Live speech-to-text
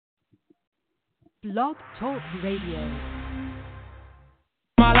Blog Talk Radio.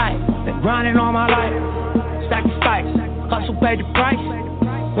 My life, been grinding all my life. Sacrifice, hustle, pay the price.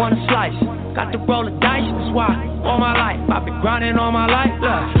 Want a slice, got to roll the dice. That's why all my life I've been grinding all my life.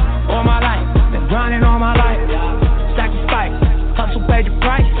 Look, all my life, been grinding all my life. Sacrifice, hustle, pay the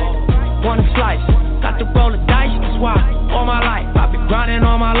price. Want a slice, got to roll the dice. That's why all my life I've been grinding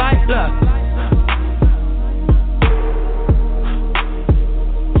all my life. Look.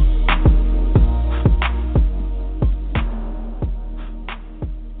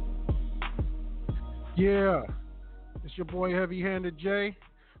 Yeah, it's your boy Heavy Handed Jay.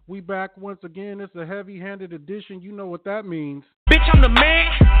 We back once again. It's a heavy handed edition. You know what that means. Bitch, I'm the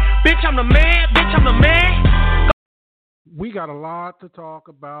man. Bitch, I'm the man. Bitch, I'm the man. We got a lot to talk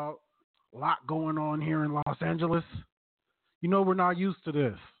about. A lot going on here in Los Angeles. You know, we're not used to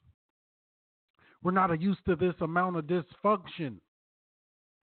this. We're not used to this amount of dysfunction.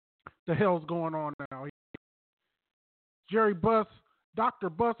 The hell's going on now? Jerry Buss, Dr.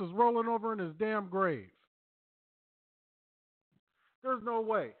 Buss is rolling over in his damn grave. There's no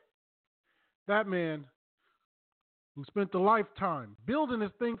way. That man who spent a lifetime building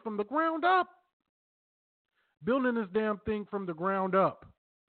this thing from the ground up, building this damn thing from the ground up,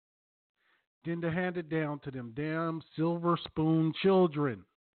 then to hand it down to them damn silver spoon children.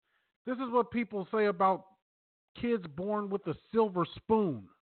 This is what people say about kids born with a silver spoon.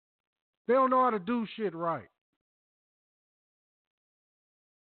 They don't know how to do shit right.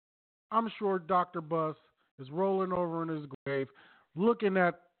 I'm sure Dr. Buss is rolling over in his grave, looking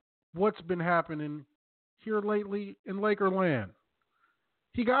at what's been happening here lately in Lakerland.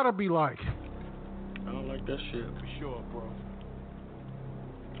 He gotta be like, I don't like that shit. For sure, bro.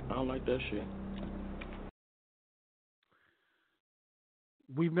 I don't like that shit.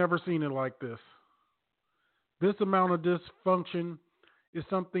 We've never seen it like this. This amount of dysfunction is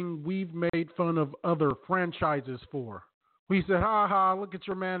something we've made fun of other franchises for. We said, ha ha, look at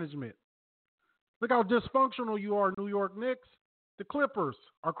your management. Look how dysfunctional you are, New York Knicks. The Clippers,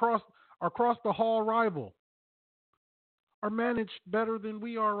 our across the hall rival, are managed better than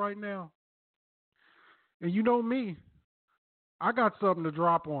we are right now. And you know me, I got something to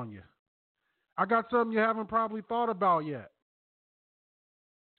drop on you. I got something you haven't probably thought about yet.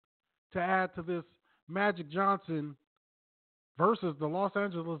 To add to this Magic Johnson versus the Los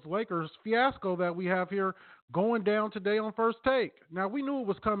Angeles Lakers fiasco that we have here going down today on First Take. Now, we knew it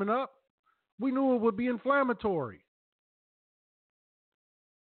was coming up. We knew it would be inflammatory.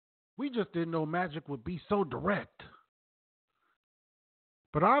 We just didn't know Magic would be so direct.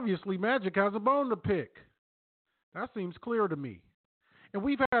 But obviously, Magic has a bone to pick. That seems clear to me. And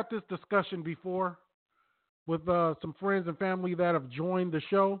we've had this discussion before with some friends and family that have joined the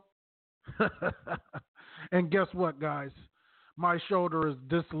show. And guess what, guys? My shoulder is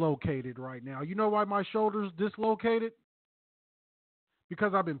dislocated right now. You know why my shoulder is dislocated?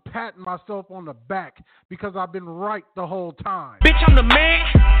 Because I've been patting myself on the back because I've been right the whole time. Bitch, I'm the man.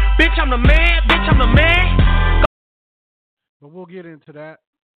 Bitch, I'm the man. Bitch, I'm the man. But we'll get into that.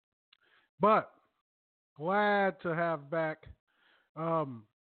 But glad to have back.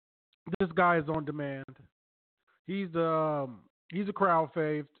 This guy is on demand. He's a crowd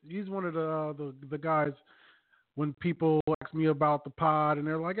fave. He's one of the guys when people ask me about the pod and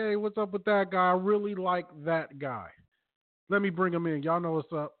they're like, "Hey, what's up with that guy?" I really like that guy. Let me bring him in. Y'all know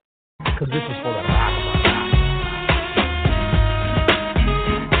what's up. Because this is for the rock.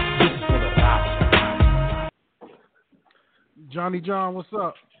 This is for the rock. Johnny John, what's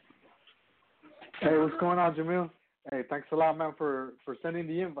up? Hey, what's going on, Jamil? Hey, thanks a lot, man, for sending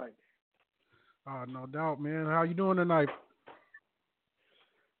the invite. No doubt, man. How you doing tonight?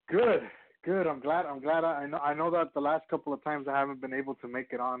 Good. I'm glad. I know that the last couple of times I haven't been able to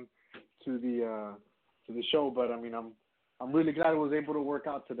make it on to the show, but I mean, I'm really glad I was able to work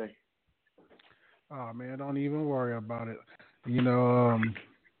out today. Oh man, don't even worry about it. I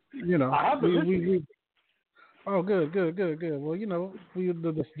have we Oh, good. Well,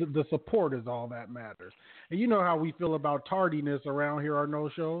 the support is all that matters. And you know how we feel about tardiness around here, our no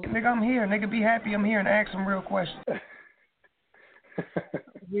shows. Nigga, I'm here. Nigga, be happy I'm here and ask some real questions.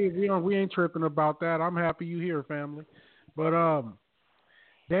 we ain't tripping about that. I'm happy you here, family. But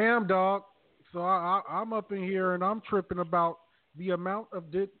damn dog. So I'm up in here and I'm tripping about the amount of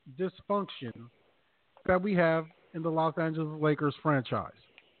dysfunction that we have in the Los Angeles Lakers franchise.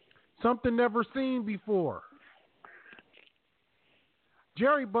 Something never seen before.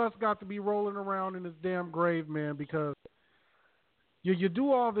 Jerry Buss got to be rolling around in his damn grave, man, because you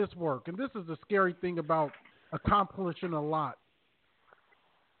do all this work. And this is the scary thing about accomplishing a lot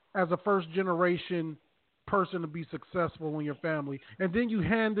as a first-generation person to be successful in your family. And then you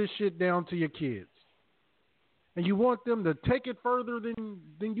hand this shit down to your kids. and you want them to take it further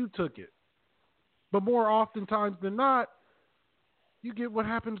than you took it. But more oftentimes than not, you get what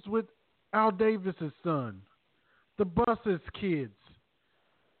happens with Al Davis's son, the Bus's kids,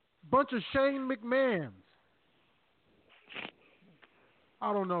 bunch of Shane McMahons.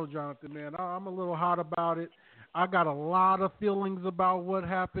 I don't know, Jonathan, man. I'm a little hot about it. I got a lot of feelings about what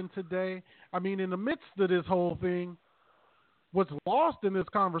happened today. I mean, in the midst of this whole thing, what's lost in this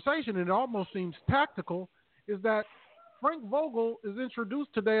conversation, and it almost seems tactical, is that Frank Vogel is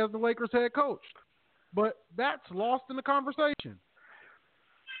introduced today as the Lakers head coach. But that's lost in the conversation.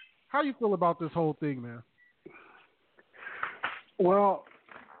 How you feel about this whole thing, man? Well,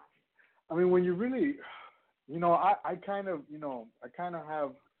 I mean, when you really, I kind of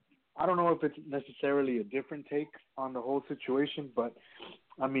have, I don't know if it's necessarily a different take on the whole situation, but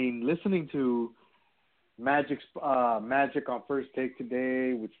I mean, listening to Magic on First Take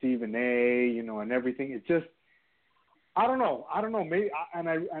today with Stephen A, and everything, it just, I don't know. Maybe, and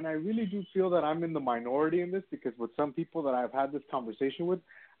I really do feel that I'm in the minority in this, because with some people that I've had this conversation with,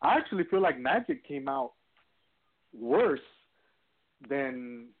 I actually feel like Magic came out worse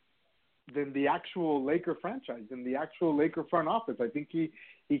than the actual Laker franchise, than the actual Laker front office. I think he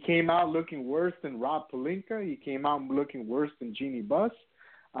came out looking worse than Rob Pelinka. He came out looking worse than Jeannie Buss.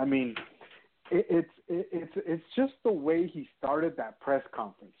 I mean, it's just the way he started that press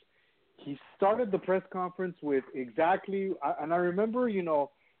conference. He started the press conference with exactly, and I remember,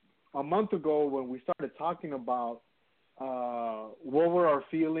 a month ago when we started talking about what were our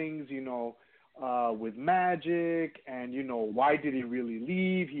feelings, with Magic, and, why did he really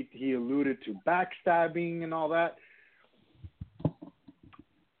leave? He alluded to backstabbing and all that.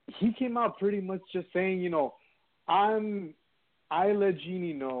 He came out pretty much just saying, I let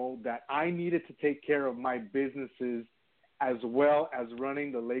Jeannie know that I needed to take care of my businesses as well as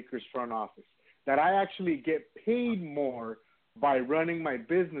running the Lakers front office, that I actually get paid more by running my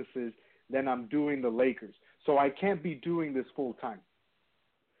businesses than I'm doing the Lakers. So I can't be doing this full time.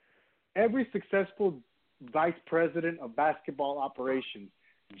 Every successful vice president of basketball operations,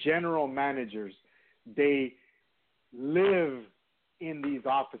 general managers, they live in these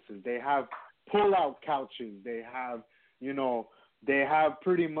offices. They have pull-out couches. They have, they have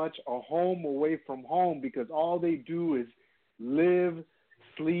pretty much a home away from home, because all they do is live,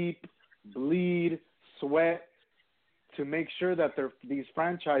 sleep, bleed, sweat to make sure that these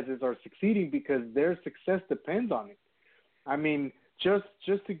franchises are succeeding, because their success depends on it. I mean, just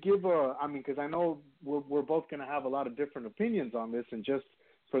to give because I know we're both going to have a lot of different opinions on this, and just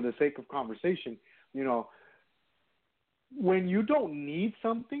for the sake of conversation, when you don't need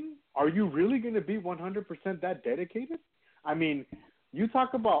something, are you really going to be 100% that dedicated? I mean, you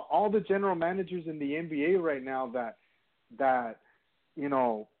talk about all the general managers in the NBA right now that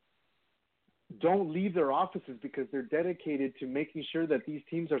don't leave their offices because they're dedicated to making sure that these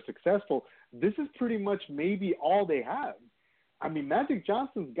teams are successful. This is pretty much maybe all they have. I mean, Magic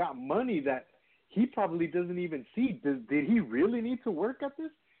Johnson's got money that he probably doesn't even see. Did he really need to work at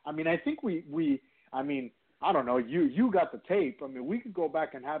this? I mean, I think I don't know. You got the tape. I mean, we could go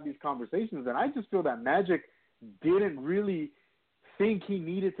back and have these conversations, and I just feel that Magic didn't really think he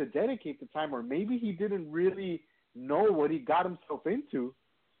needed to dedicate the time, or maybe he didn't really know what he got himself into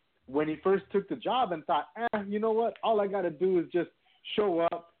when he first took the job, and thought, you know what? All I got to do is just show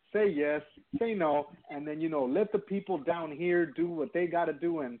up, say yes, say no, and then, let the people down here do what they got to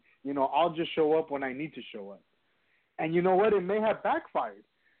do, and, I'll just show up when I need to show up. And you know what? It may have backfired.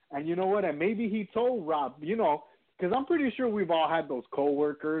 And you know what? And maybe he told Rob, because I'm pretty sure we've all had those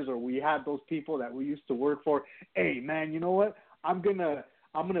coworkers, or we had those people that we used to work for. Hey, man, you know what? I'm gonna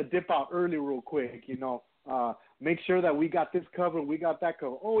dip out early real quick, make sure that we got this covered, we got that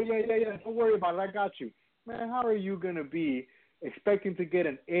covered. Oh, yeah, don't worry about it, I got you. Man, how are you going to be expecting to get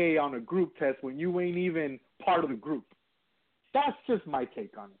an A on a group test when you ain't even part of the group? That's just my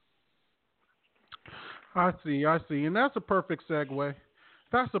take on it. I see. And that's a perfect segue.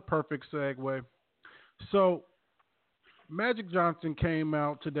 So, Magic Johnson came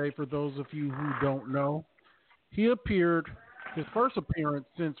out today, for those of you who don't know. He appeared, his first appearance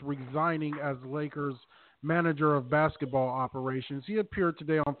since resigning as Lakers manager of basketball operations. He appeared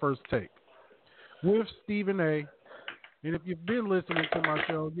today on First Take with Stephen A. And if you've been listening to my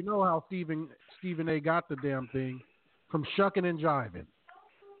show, you know how Stephen A. got the damn thing from shucking and jiving.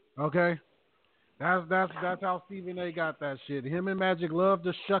 Okay? That's how Stephen A. got that shit. Him and Magic love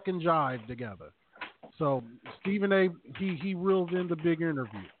to shuck and jive together. So Stephen A. he reels in the big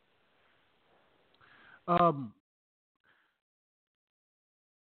interview.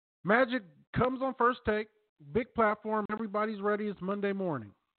 Magic comes on First Take, big platform. Everybody's ready. It's Monday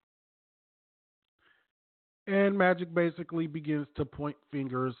morning. And Magic basically begins to point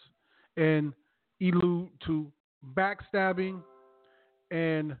fingers and allude to backstabbing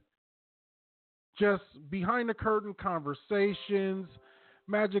and just behind the curtain conversations.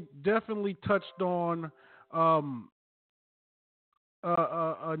 Magic definitely touched on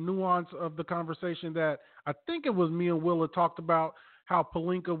a nuance of the conversation that I think it was me and Willa talked about, how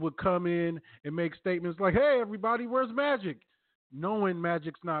Palinka would come in and make statements like, "Hey, everybody, where's Magic?" Knowing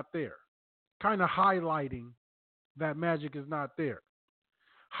Magic's not there. Kind of highlighting that Magic is not there.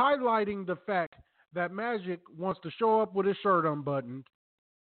 Highlighting the fact that Magic wants to show up with his shirt unbuttoned,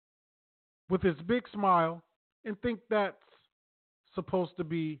 with his big smile, and think that's supposed to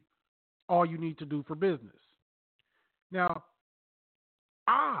be all you need to do for business. Now,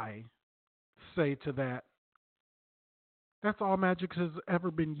 I say to that, that's all Magic has ever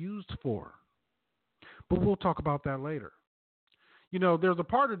been used for. But we'll talk about that later. You know, there's a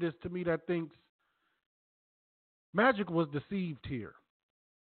part of this to me that thinks Magic was deceived here.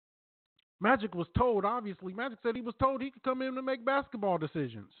 Magic was told, obviously, Magic said he was told he could come in and make basketball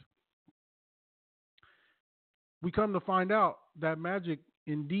decisions. We come to find out that Magic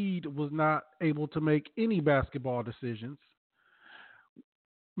indeed was not able to make any basketball decisions.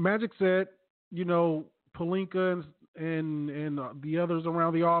 Magic said, you know, Palinka and the others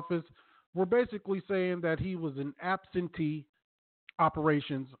around the office were basically saying that he was an absentee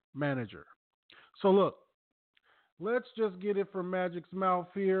operations manager. So look, let's just get it from Magic's mouth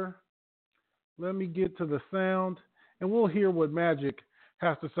here. Let me get to the sound, and we'll hear what Magic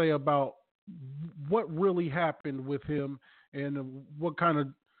has to say about what really happened with him and what kind of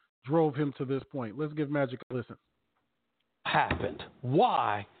drove him to this point. Let's give Magic a listen. Happened.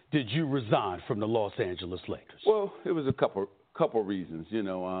 Why did you resign from the Los Angeles Lakers? Well, it was a couple reasons. You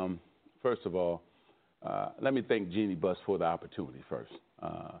know, first of all, let me thank Jeannie Buss for the opportunity first.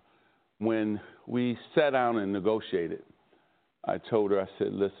 When we sat down and negotiated, I told her, I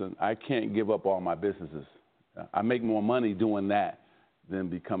said, listen, I can't give up all my businesses. I make more money doing that than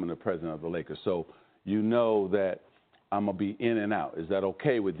becoming the president of the Lakers. So you know that I'm going to be in and out. Is that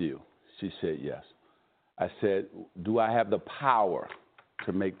okay with you? She said, yes. I said, do I have the power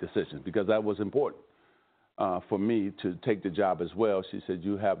to make decisions? Because that was important for me to take the job as well. She said,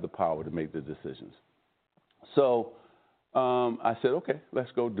 you have the power to make the decisions. So I said, okay,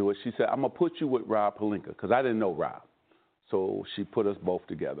 let's go do it. She said, I'm going to put you with Rob Palinka, because I didn't know Rob. So she put us both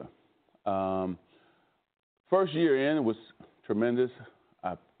together. First year in, it was tremendous.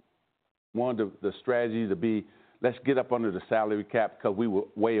 I wanted the strategy to be, let's get up under the salary cap, because we were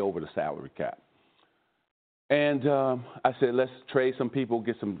way over the salary cap. And I said, let's trade some people,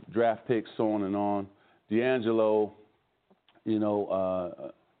 get some draft picks, so on and on. D'Angelo, you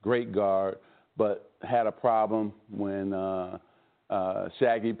know, great guard, but had a problem when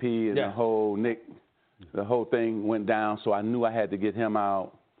Shaggy P and the whole thing went down. So I knew I had to get him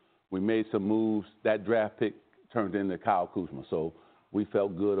out. We made some moves. That draft pick turned into Kyle Kuzma. So we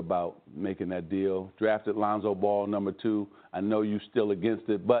felt good about making that deal. Drafted Lonzo Ball, number 2. I know you're still against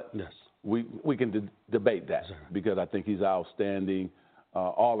it, but yes, we can debate that, because I think he's outstanding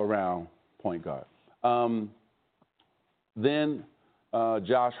all-around point guard. Then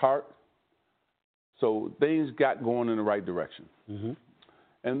Josh Hart. So things got going in the right direction. Mm-hmm.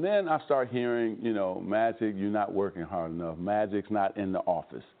 And then I start hearing, you know, Magic, you're not working hard enough. Magic's not in the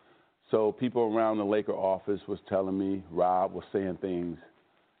office. So people around the Laker office was telling me Rob was saying things.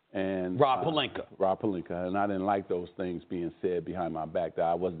 And Rob Palinka. Rob Palinka. And I didn't like those things being said behind my back, that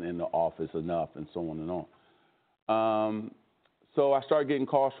I wasn't in the office enough and so on and on. So I started getting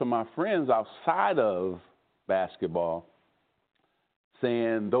calls from my friends outside of basketball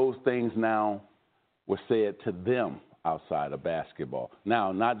saying those things now were said to them outside of basketball.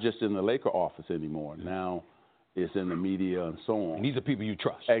 Now, not just in the Laker office anymore. Now it's in the media and so on. And these are people you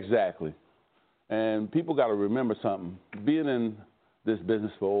trust. Exactly. And people got to remember something. Being in this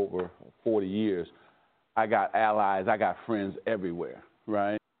business for over 40 years, I got allies, I got friends everywhere,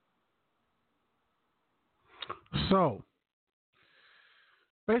 right? So,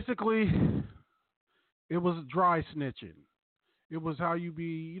 basically, it was dry snitching. It was how you be,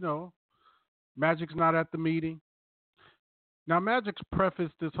 you know, Magic's not at the meeting. Now, Magic's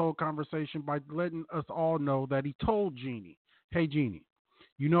prefaced this whole conversation by letting us all know that he told Jeannie, hey, Jeannie,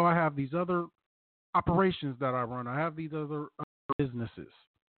 you know I have these other operations that I run. I have these other businesses.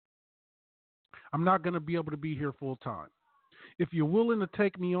 I'm not going to be able to be here full time. If you're willing to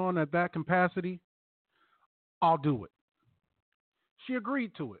take me on at that capacity, I'll do it. She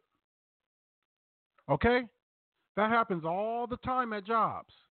agreed to it. Okay? That happens all the time at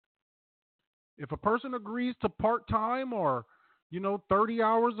jobs. If a person agrees to part-time or, 30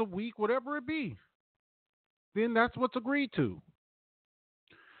 hours a week, whatever it be, then that's what's agreed to.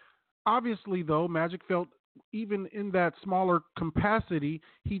 Obviously, though, Magic felt even in that smaller capacity,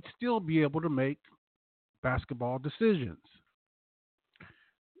 he'd still be able to make basketball decisions.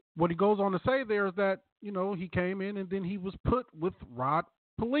 What he goes on to say there is that, he came in and then he was put with Rob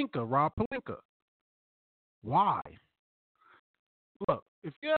Pelinka. Why? Look,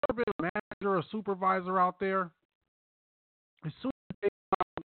 if you ever been a manager or supervisor out there, as soon as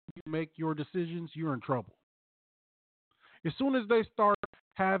you make your decisions, you're in trouble. As soon as they start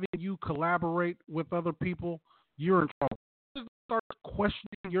having you collaborate with other people, you're in trouble. As soon as they start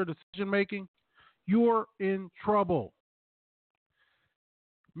questioning your decision making, you're in trouble.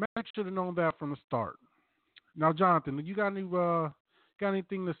 Max should have known that from the start. Now, Jonathan, you got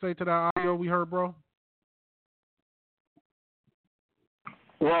anything to say to that audio we heard, bro?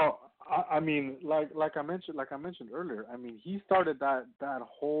 Well, I mean, like I mentioned earlier. I mean, he started that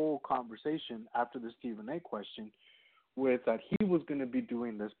whole conversation after the Stephen A. question with that he was going to be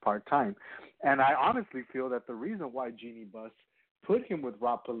doing this part time, and I honestly feel that the reason why Jeannie Buss put him with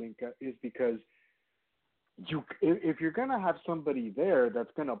Rob Pelinka is because if you're going to have somebody there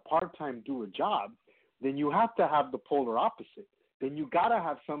that's going to part time do a job, then you have to have the polar opposite. Then you got to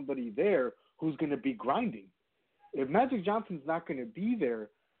have somebody there who's going to be grinding. If Magic Johnson's not going to be there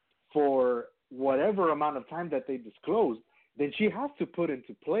for whatever amount of time that they disclosed, then she has to put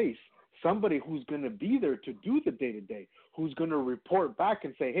into place somebody who's going to be there to do the day-to-day, who's going to report back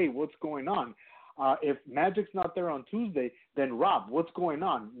and say, hey, what's going on? If Magic's not there on Tuesday, then Rob, what's going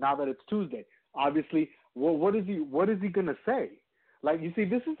on now that it's Tuesday? Obviously, what is he going to say? Like, you see,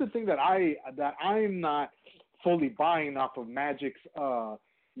 this is the thing that I'm not fully buying off of Magic's,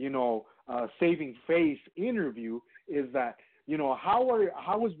 saving face interview is that,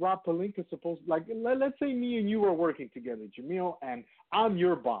 how is Rob Pelinka supposed, like, let's say me and you are working together, Jamil, and I'm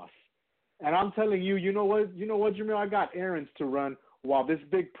your boss. And I'm telling you, you know what, Jamil, I got errands to run while this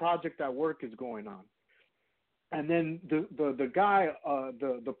big project at work is going on. And then the guy,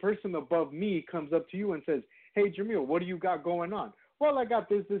 the person above me comes up to you and says, hey, Jamil, what do you got going on? Well, I got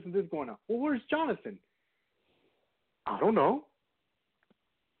this, and this going on. Well, where's Jonathan? I don't know.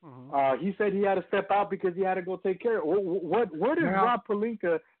 He said he had to step out because he had to go take care of it. What is Rob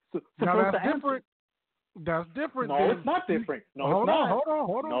Pelinka supposed to answer? That's different. No, it's not different. No, it's not.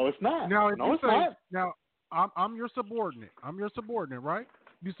 Hold on. No, it's not. Now, no, it's not. Now, I'm your subordinate. Right?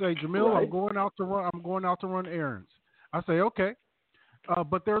 You say, Jamil, right. I'm going out to run errands. I say, okay.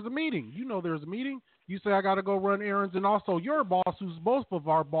 But there's a meeting. There's a meeting. You say I got to go run errands, and also your boss, who's both of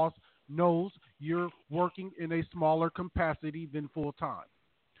our boss, knows you're working in a smaller capacity than full time.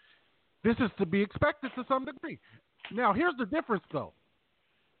 This is to be expected to some degree. Now, here's the difference, though.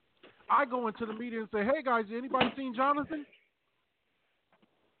 I go into the meeting and say, hey, guys, anybody seen Jonathan?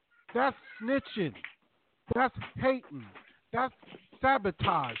 That's snitching. That's hating. That's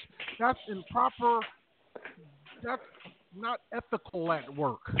sabotage. That's improper. That's not ethical at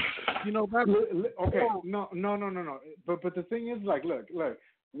work. That's okay. No. But the thing is, like, look.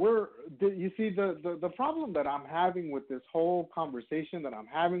 You see the problem that I'm having with this whole conversation that I'm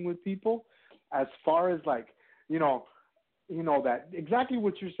having with people, as far as like, that exactly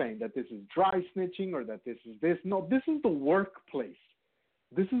what you're saying, that this is dry snitching or that this is this. No, this is the workplace.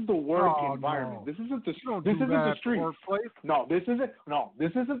 This is the work environment. No. This isn't the streets. No, this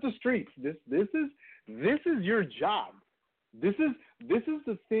isn't the streets. This is your job. This is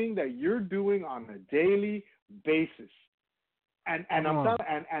the thing that you're doing on a daily basis. And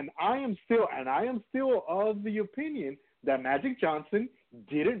I am still of the opinion that Magic Johnson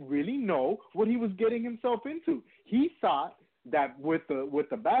didn't really know what he was getting himself into. He thought that with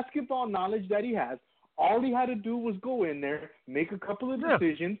the basketball knowledge that he has, all he had to do was go in there, make a couple of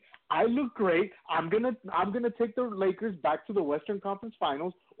decisions. I look great. I'm gonna take the Lakers back to the Western Conference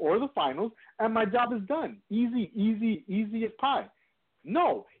Finals or the Finals, and my job is done. Easy as pie.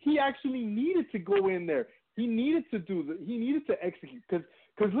 No, he actually needed to go in there. He needed to execute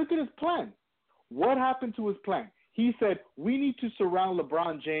because look at his plan. What happened to his plan? He said, we need to surround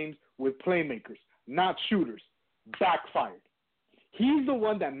LeBron James with playmakers, not shooters. Backfired. He's the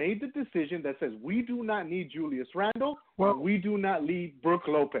one that made the decision that says we do not need Julius Randle, we do not need Brook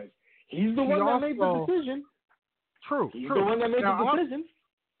Lopez. He's the one that made the decision. True. He's the one that made the decision.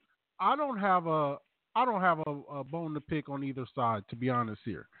 I don't have a bone to pick on either side, to be honest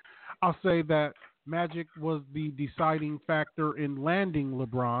here. I'll say that Magic was the deciding factor in landing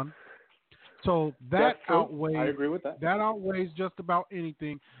LeBron. So that outweighs. I agree with that. That outweighs just about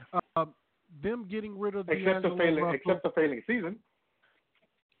anything. Them getting rid of except the failing season.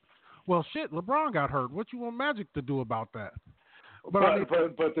 Well, shit, LeBron got hurt. What you want Magic to do about that? But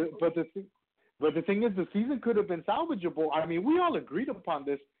But the thing is, the season could have been salvageable. I mean, we all agreed upon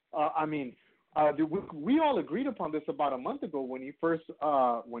this. We all agreed upon this about a month ago when he first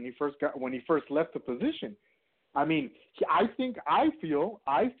left the position. I mean, I feel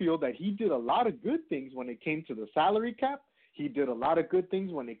that he did a lot of good things when it came to the salary cap. He did a lot of good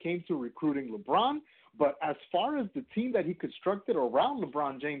things when it came to recruiting LeBron. But as far as the team that he constructed around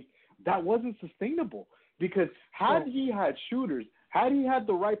LeBron James, that wasn't sustainable. Because had he had shooters, had he had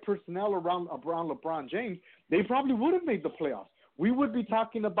the right personnel around LeBron James, they probably would have made the playoffs. We would be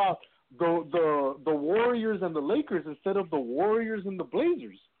talking about the Warriors and the Lakers instead of the Warriors and the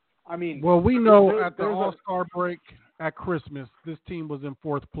Blazers. I mean, well, we know at the All-Star break at Christmas, this team was in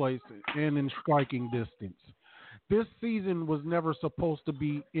fourth place and in striking distance. This season was never supposed to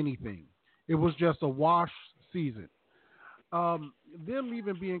be anything. It was just a wash season. Them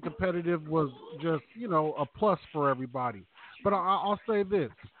even being competitive was just, a plus for everybody. But I'll say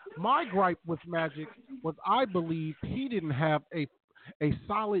this. My gripe with Magic was I believe he didn't have a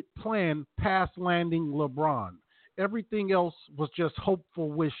solid plan past landing LeBron. Everything else was just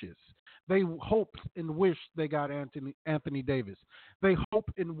hopeful wishes. They hoped and wished they got Anthony Davis. They hope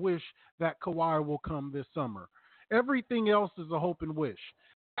and wish that Kawhi will come this summer. Everything else is a hope and wish.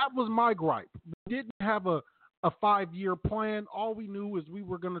 That was my gripe. We didn't have a 5-year plan. All we knew is we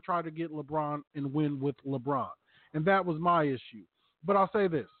were going to try to get LeBron and win with LeBron. And that was my issue. But I'll say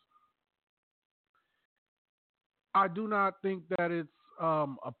this. I do not think that it's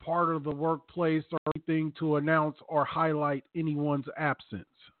a part of the workplace or anything to announce or highlight anyone's absence.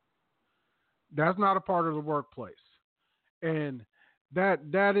 That's not a part of the workplace. And that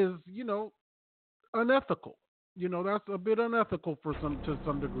is, unethical. That's a bit unethical to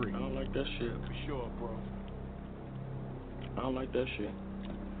some degree. I don't like that shit. For sure, bro. I don't like that shit.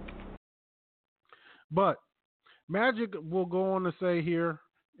 But Magic will go on to say here,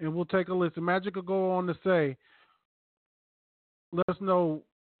 and we'll take a listen. Magic will go on to say, let us know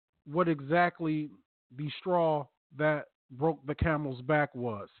what exactly the straw that broke the camel's back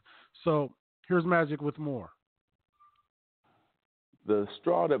was. So here's Magic with more. The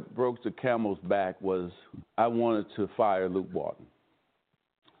straw that broke the camel's back was I wanted to fire Luke Walton.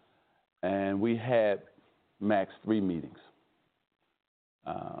 And we had max 3 meetings.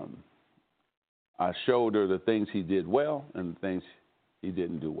 I showed her the things he did well and the things he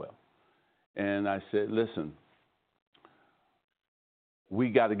didn't do well. And I said, listen, we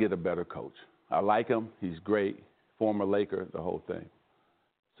got to get a better coach. I like him. He's great. Former Laker, the whole thing.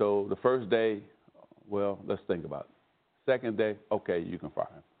 So the first day, well, let's think about it. Second day, okay, you can fire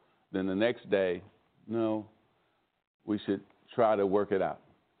him. Then the next day, no, we should try to work it out.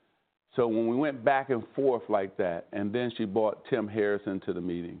 So when we went back and forth like that, and then she brought Tim Harrison to the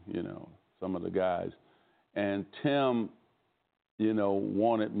meeting, some of the guys. And Tim,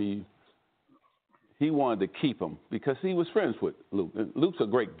 wanted me, he wanted to keep him because he was friends with Luke. And Luke's a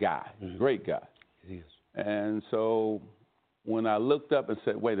great guy, great guy. He is. And so when I looked up and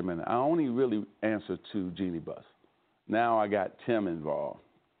said, wait a minute, I only really answer to Jeannie Buss. Now I got Tim involved.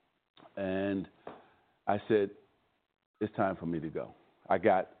 And I said, it's time for me to go. I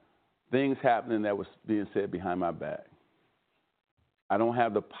got things happening that was being said behind my back. I don't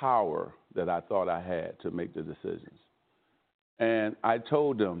have the power that I thought I had to make the decisions. And I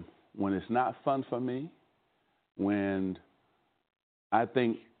told them, when it's not fun for me, when I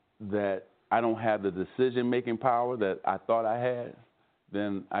think that I don't have the decision-making power that I thought I had,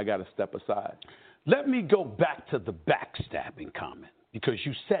 then I got to step aside. Let me go back to the backstabbing comment, because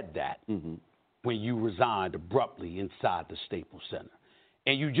you said that when you resigned abruptly inside the Staples Center.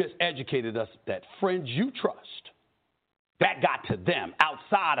 And you just educated us that friends you trust, that got to them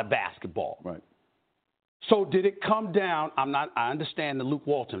outside of basketball. Right. So did it come down, I understand the Luke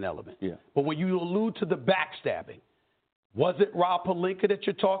Walton element, but when you allude to the backstabbing, was it Rob Pelinka that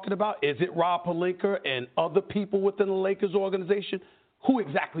you're talking about? Is it Rob Pelinka and other people within the Lakers organization? Who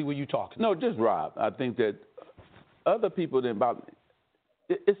exactly were you talking about? No, just Rob. I think that other people didn't bother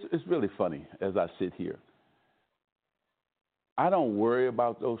me. It's really funny as I sit here. I don't worry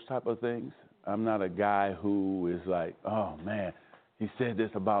about those type of things. I'm not a guy who is like, oh, man, he said this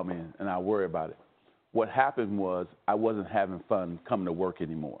about me, and I worry about it. What happened was I wasn't having fun coming to work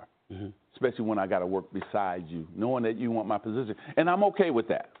anymore, especially when I got to work beside you, knowing that you want my position. And I'm okay with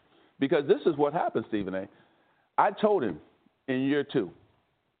that, because this is what happened, Stephen A. I told him in year 2,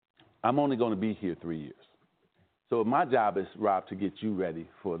 I'm only going to be here 3 years. So my job is, Rob, to get you ready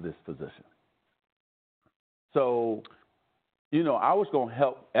for this position. So, I was going to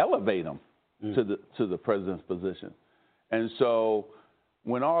help elevate him to the president's position. And so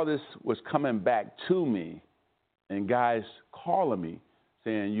when all this was coming back to me and guys calling me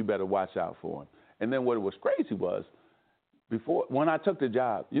saying you better watch out for him. And then what was crazy was, when I took the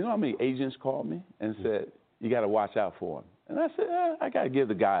job, you know how many agents called me and said, you got to watch out for him. And I said, I got to give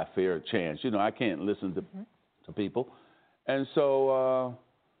the guy a fair chance. You know, I can't listen to people. And so,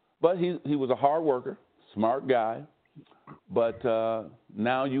 but he was a hard worker, smart guy. But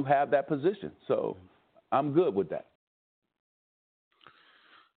now you have that position. So I'm good with that.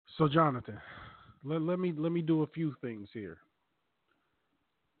 So, Jonathan, let me do a few things here.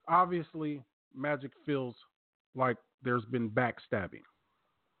 Obviously, Magic feels like there's been backstabbing.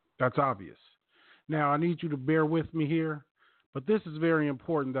 That's obvious. Now, I need you to bear with me here, but this is very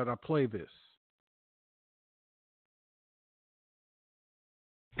important that I play this.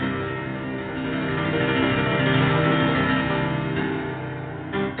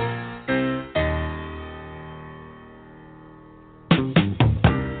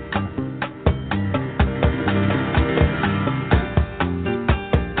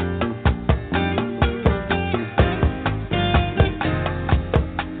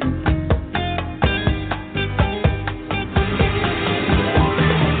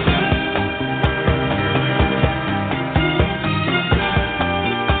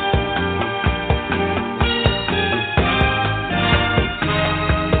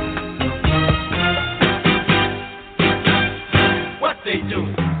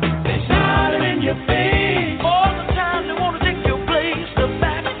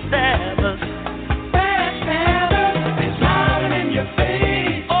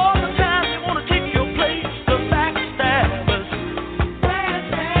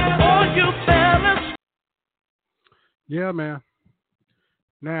 Yeah, man.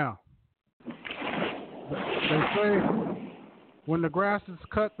 Now, they say when the grass is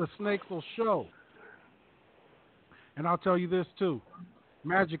cut, the snakes will show. And I'll tell you this, too.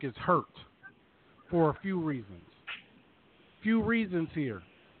 Magic is hurt for a few reasons. Few reasons here.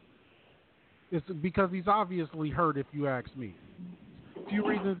 It's because he's obviously hurt, if you ask me. Few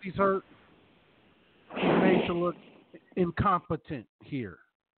reasons he's hurt. He's made to look incompetent here.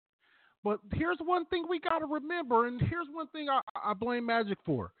 But here's one thing we got to remember, and here's one thing I blame Magic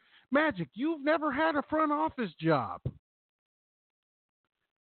for. Magic, you've never had a front office job.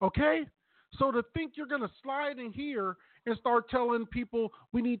 Okay? So to think you're going to slide in here and start telling people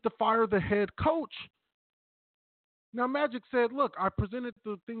we need to fire the head coach. Now, Magic said, look, I presented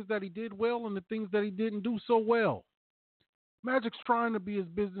the things that he did well and the things that he didn't do so well. Magic's trying to be his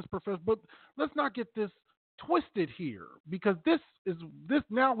business professor, but let's not get this twisted here, because this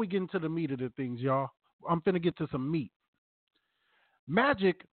now we get into the meat of the things, y'all. I'm finna get to some meat.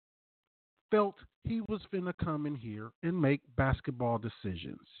 Magic felt he was finna come in here and make basketball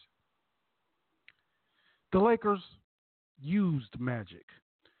decisions. The Lakers used Magic.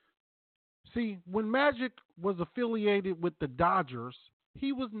 See, when Magic was affiliated with the Dodgers,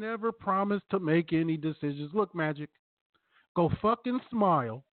 he was never promised to make any decisions. Look, Magic, go fucking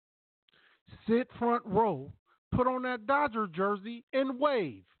smile. Sit front row, put on that Dodger jersey, and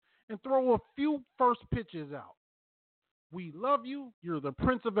wave, and throw a few first pitches out. We love you. You're the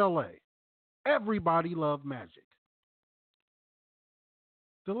Prince of L.A. Everybody loved Magic.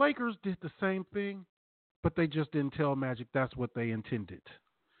 The Lakers did the same thing, but they just didn't tell Magic that's what they intended.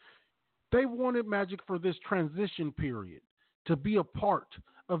 They wanted Magic for this transition period to be a part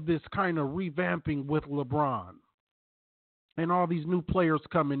of this kind of revamping with LeBron and all these new players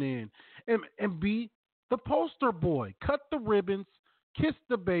coming in, and be the poster boy, cut the ribbons, kiss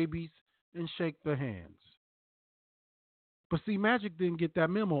the babies, and shake the hands. But see, Magic didn't get that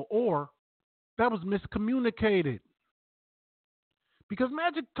memo, or that was miscommunicated. Because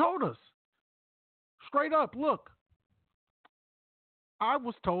Magic told us straight up, look, I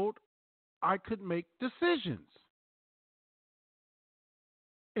was told I could make decisions.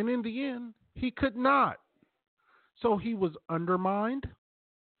 And in the end, he could not. So he was undermined,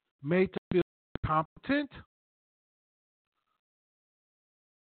 made to feel incompetent,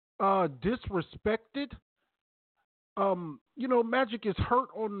 disrespected. Magic is hurt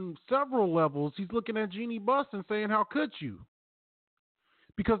on several levels. He's looking at Jeannie Buss and saying, how could you?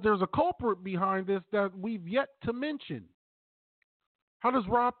 Because there's a culprit behind this that we've yet to mention. How does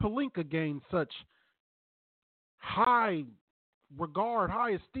Rob Pelinka gain such high regard,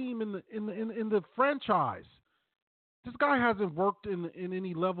 high esteem in the franchise? This guy hasn't worked in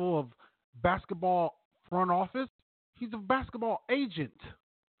any level of basketball front office. He's a basketball agent.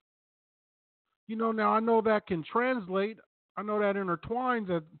 Now I know that can translate. I know that intertwines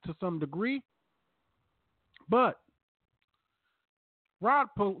to some degree. But Rob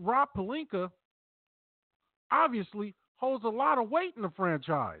Pelinka obviously holds a lot of weight in the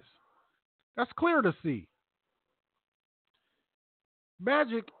franchise. That's clear to see.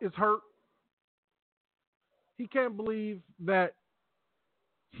 Magic is hurt. He can't believe that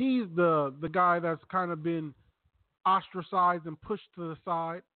he's the guy that's kind of been ostracized and pushed to the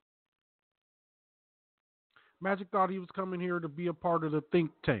side. Magic thought he was coming here to be a part of the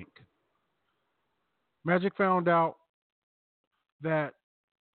think tank. Magic found out that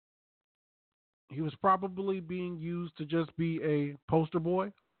he was probably being used to just be a poster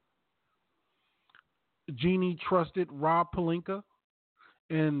boy. Jeannie trusted Rob Pelinka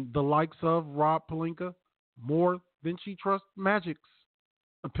and the likes of Rob Pelinka more than she trusts Magic's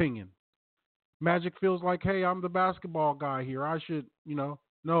opinion. Magic feels like, hey, I'm the basketball guy here. I should,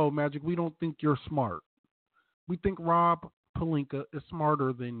 no, Magic, we don't think you're smart. We think Rob Pelinka is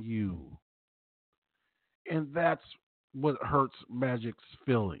smarter than you. And that's what hurts Magic's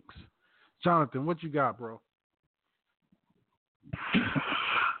feelings. Jonathan, what you got, bro?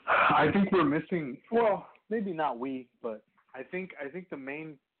 I think we're missing. Well, maybe not we, but I think the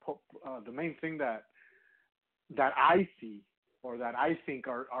main thing that I see or that I think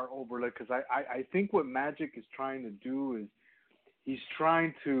are overlooked, because I think what Magic is trying to do is he's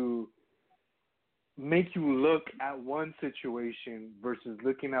trying to make you look at one situation versus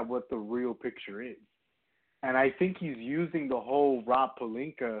looking at what the real picture is. And I think he's using the whole Rob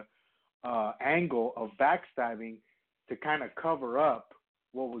Pelinka angle of backstabbing to kind of cover up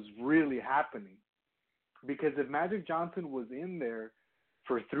what was really happening. Because if Magic Johnson was in there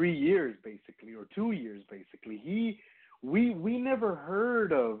for 3 years, basically, or 2 years, basically, we never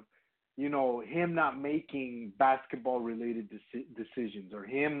heard of, him not making basketball-related decisions or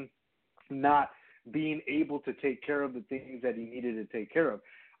him not being able to take care of the things that he needed to take care of.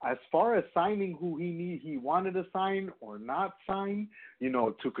 As far as signing who he wanted to sign or not sign,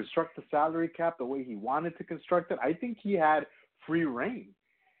 to construct the salary cap the way he wanted to construct it, I think he had free reign.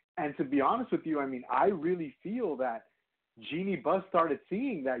 And to be honest with you, I mean, I really feel that Jeannie Buss started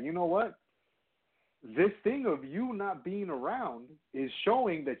seeing that, you know what? This thing of you not being around is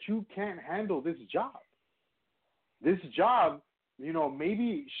showing that you can't handle this job. This job,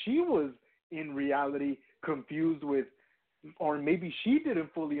 maybe she was in reality confused with, or maybe she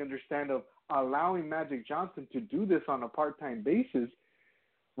didn't fully understand of allowing Magic Johnson to do this on a part-time basis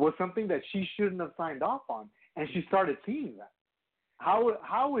was something that she shouldn't have signed off on. And she started seeing that.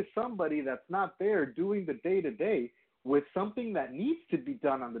 How is somebody that's not there doing the day-to-day with something that needs to be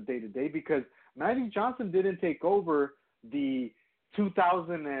done on the day-to-day? Because Magic Johnson didn't take over the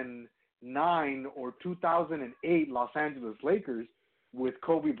 2009 or 2008 Los Angeles Lakers with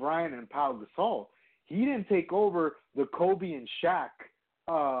Kobe Bryant and Pau Gasol. He didn't take over the Kobe and Shaq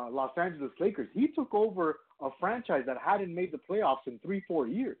Los Angeles Lakers. He took over a franchise that hadn't made the playoffs in 3-4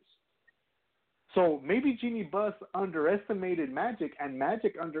 years. So maybe Jeannie Buss underestimated Magic, and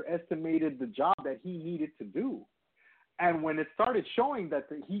Magic underestimated the job that he needed to do. And when it started showing that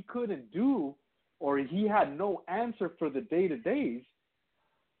he couldn't do, or he had no answer for the day-to-days,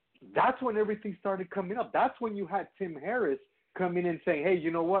 that's when everything started coming up. That's when you had Tim Harris come in and say, hey,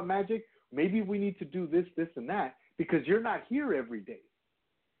 you know what, Magic? Maybe we need to do this, this, and that, because you're not here every day.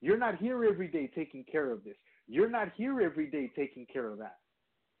 You're not here every day taking care of this. You're not here every day taking care of that.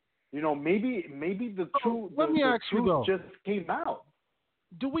 Maybe the truth just came out.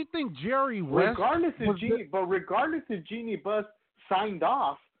 Do we think Jerry West? Regardless if Jeannie Buss signed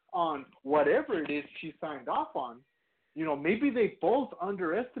off on whatever it is she signed off on, maybe they both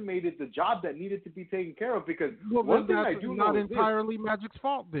underestimated the job that needed to be taken care of. Because one thing I do know is not entirely Magic's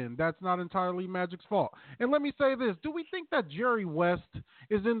fault. Then that's not entirely Magic's fault. And let me say this: do we think that Jerry West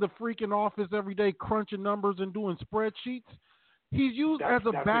is in the freaking office every day crunching numbers and doing spreadsheets? He's used as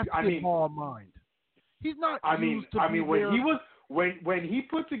a basketball mind. He's not used to be when he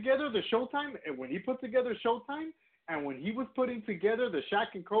put together the Showtime, and when he put together Showtime, and when he was putting together the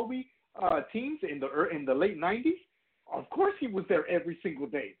Shaq and Kobe teams in the late '90s, of course he was there every single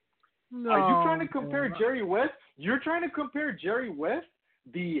day. No, are you trying to compare Jerry West? You're trying to compare Jerry West,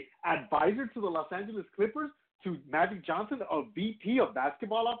 the advisor to the Los Angeles Clippers, to Magic Johnson, a VP of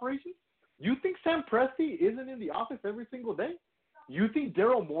basketball operations? You think Sam Presti isn't in the office every single day? You think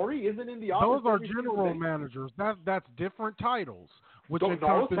Daryl Morey isn't in the office? Those are general managers. That's different titles. Sam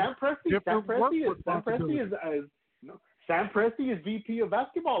Presti is VP of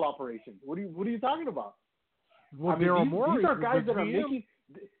basketball operations. What are you talking about? Well, Daryl Morey. These are guys that are making.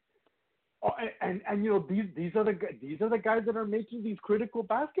 These are the guys that are making these critical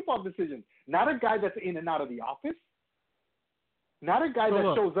basketball decisions. Not a guy that's in and out of the office. Not a guy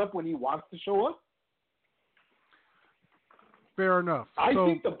that shows up when he wants to show up. Fair enough. I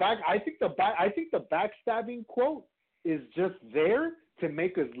think the backstabbing quote is just there to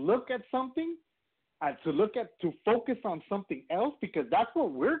make us look at something to focus on something else, because that's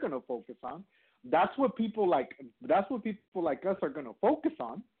what we're going to focus on. That's what people like us are going to focus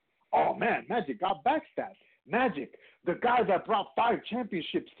on. Oh man, Magic got backstabbed. Magic, the guy that brought 5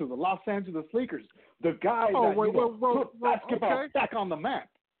 championships to the Los Angeles Lakers, the guy put basketball back on the map.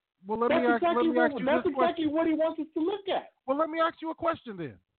 Well, That's exactly what he wants us to look at. Well, let me ask you a question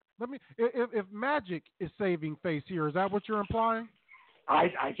then. If Magic is saving face here, is that what you're implying?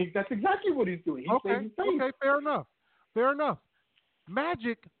 I think that's exactly what he's doing. He's saving face. Okay, fair enough.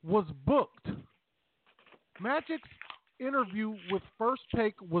 Magic was booked. Magic's interview with First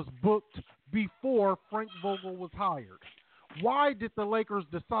Take was booked before Frank Vogel was hired. Why did the Lakers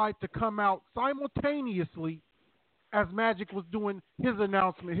decide to come out simultaneously as Magic was doing his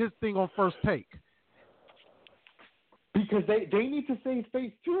announcement, his thing on First Take? Because they need to save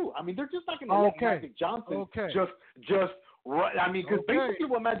face too. I mean, they're just not going to let Magic Johnson just right. I mean, because basically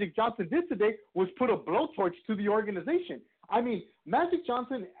what Magic Johnson did today was put a blowtorch to the organization. I mean, Magic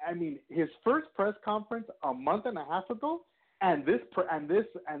Johnson. I mean, his first press conference a month and a half ago, and this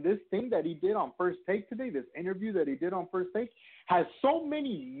thing that he did on First Take today, this interview that he did on First Take, has so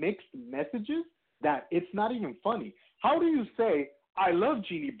many mixed messages that it's not even funny. How do you say I love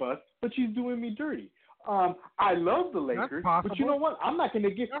Jeannie Buss, but she's doing me dirty? I love the Lakers, but you know what? I'm not going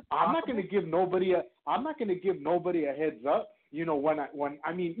to give nobody a heads up. You know, when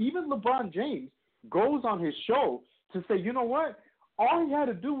even LeBron James goes on his show to say, you know what? All he had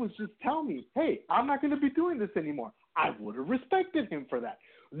to do was just tell me, hey, I'm not going to be doing this anymore. I would have respected him for that.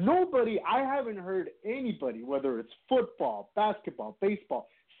 I haven't heard anybody, whether it's football, basketball, baseball,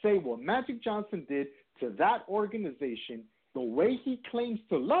 say what Magic Johnson did to that organization, the way he claims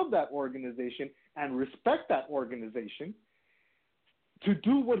to love that organization and respect that organization, to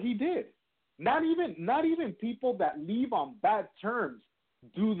do what he did. Not even people that leave on bad terms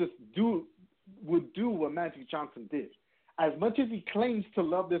would do what Magic Johnson did. As much as he claims to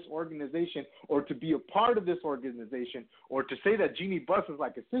love this organization or to be a part of this organization or to say that Jeannie Buss is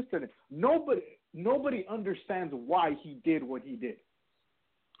like a sister, nobody understands why he did what he did.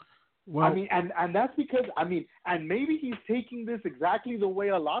 Well, I mean, and that's because, I mean, and maybe he's taking this exactly the way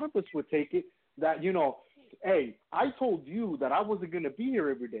a lot of us would take it, that, you know, hey, I told you that I wasn't going to be here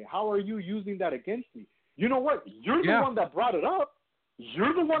every day. How are you using that against me? You know what? You're the one that brought it up.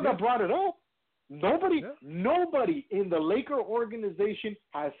 You're the one that brought it up. Nobody in the Laker organization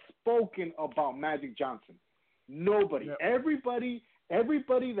has spoken about Magic Johnson. Nobody. Yeah.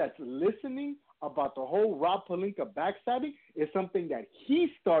 Everybody that's listening about the whole Rob Pelinka backstabbing is something that he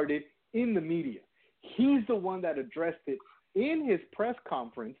started in the media. He's the one that addressed it in his press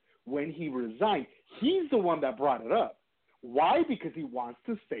conference when he resigned. He's the one that brought it up. Why? Because he wants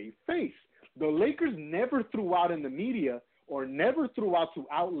to save face. The Lakers never threw out in the media or never threw out to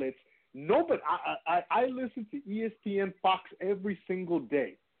outlets. Nobody. I listen to ESPN, Fox every single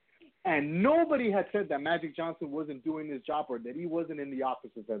day, and nobody had said that Magic Johnson wasn't doing his job or that he wasn't in the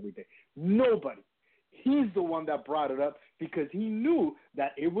offices every day. Nobody. He's the one that brought it up because he knew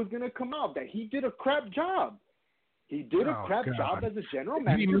that it was going to come out, that he did a crap job. He did a crap job as a general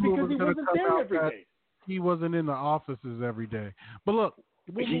manager because he wasn't there every day. He wasn't in the offices every day. But look,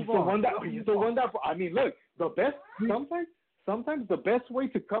 he's the one that. I mean, look, the best sometimes the best way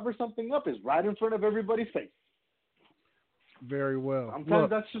to cover something up is right in front of everybody's face. Very well. Sometimes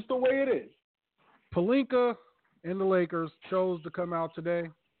that's just the way it is. Pelinka and the Lakers chose to come out today.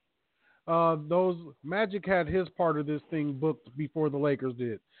 Those Magic had his part of this thing booked before the Lakers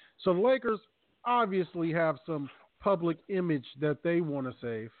did. So the Lakers obviously have some public image that they want to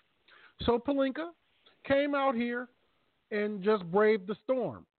save. So Pelinka came out here and just braved the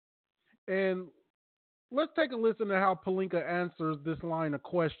storm. And let's take a listen to how Pelinka answers this line of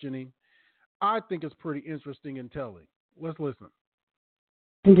questioning. I think it's pretty interesting and telling. Let's listen.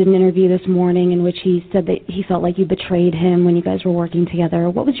 Did an interview this morning in which he said that he felt like you betrayed him when you guys were working together.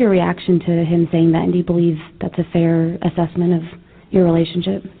 What was your reaction to him saying that, and do you believe that's a fair assessment of your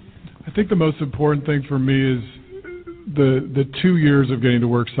relationship? I think the most important thing for me is the 2 years of getting to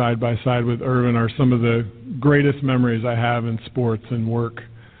work side by side with Irvin are some of the greatest memories I have in sports and work.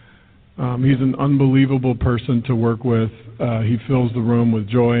 He's an unbelievable person to work with. He fills the room with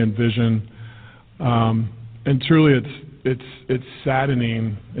joy and vision. And truly it's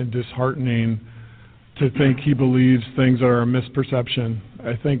saddening and disheartening to think he believes things are a misperception.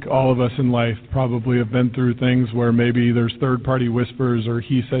 I think all of us in life probably have been through things where maybe there's third-party whispers or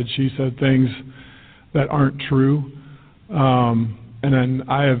he said, she said things that aren't true. And then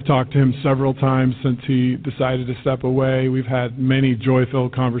I have talked to him several times since he decided to step away. We've had many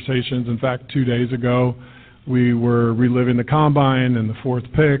joy-filled conversations. In fact, 2 days ago, we were reliving the combine and the fourth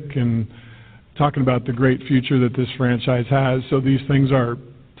pick and talking about the great future that this franchise has. So these things are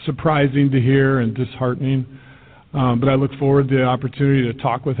surprising to hear and disheartening. But I look forward to the opportunity to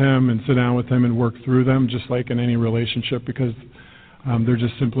talk with him and sit down with him and work through them, just like in any relationship, because they're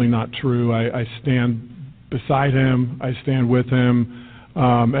just simply not true. I stand beside him. I stand with him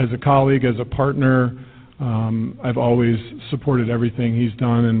as a colleague, as a partner. I've always supported everything he's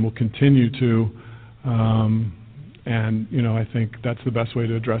done and will continue to. And, I think that's the best way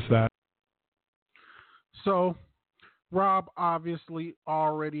to address that. So, Rob obviously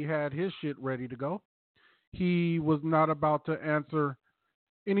already had his shit ready to go. He was not about to answer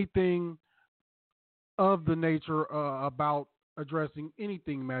anything of the nature about addressing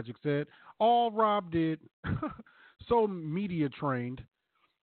anything Magic said. All Rob did, so media trained,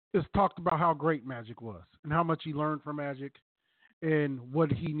 is talked about how great Magic was and how much he learned from Magic and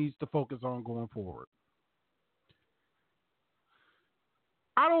what he needs to focus on going forward.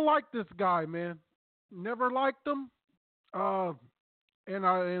 I don't like this guy, man. Never liked him. And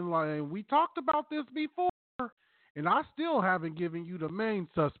we talked about this before, and I still haven't given you the main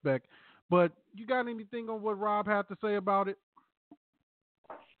suspect. But you got anything on what Rob had to say about it?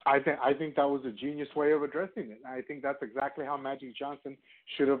 I think that was a genius way of addressing it. I think that's exactly how Magic Johnson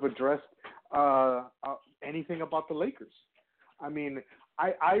should have addressed anything about the Lakers. I mean,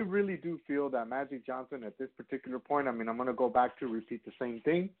 I really do feel that Magic Johnson at this particular point, I mean, I'm going to go back to repeat the same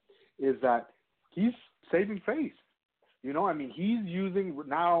thing, is that he's saving face. I mean, he's using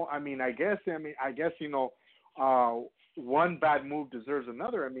now, I guess, one bad move deserves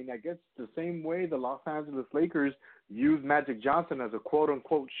another. I mean, I guess the same way the Los Angeles Lakers use Magic Johnson as a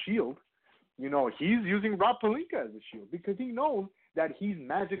quote-unquote shield, he's using Rob Pelinka as a shield because he knows that he's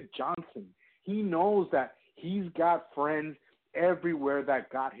Magic Johnson. He knows that he's got friends everywhere that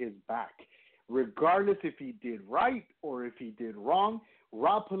got his back. Regardless if he did right or if he did wrong,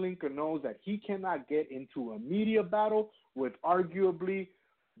 Rob Pelinka knows that he cannot get into a media battle with arguably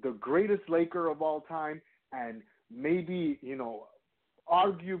the greatest Laker of all time and maybe,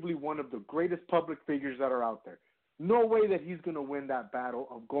 arguably one of the greatest public figures that are out there. No way that he's going to win that battle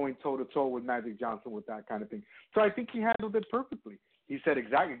of going toe-to-toe with Magic Johnson with that kind of thing. So I think he handled it perfectly. He said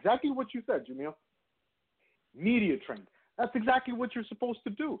exactly what you said, Jamil. Media trained. That's exactly what you're supposed to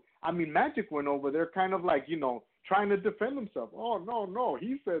do. I mean, Magic went over there kind of like, trying to defend himself. Oh, no,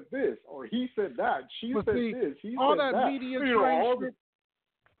 he said this, or he said that. She said this, he all said that. Media train shit,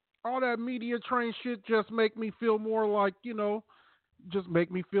 all that media train shit just make me feel more like, just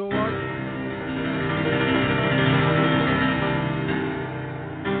make me feel like...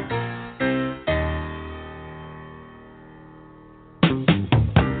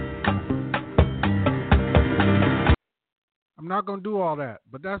 I'm not gonna do all that,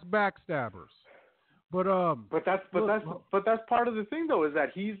 but that's backstabbers. But that's part of the thing though, is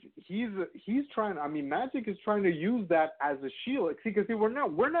that he's trying. I mean, Magic is trying to use that as a shield. Because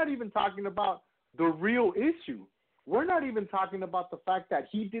we're not even talking about the real issue. We're not even talking about the fact that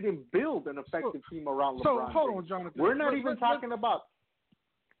he didn't build an effective team around LeBron. So hold on, Jonathan. We're not even talking about.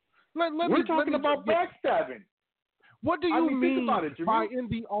 We're talking about backstabbing. What do you mean it, by in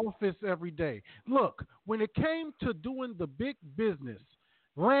the office every day? Look, when it came to doing the big business,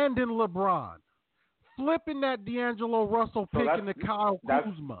 landing LeBron, flipping that D'Angelo Russell pick into Kyle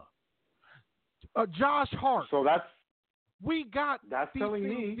Kuzma, Josh Hart. So we got that's these telling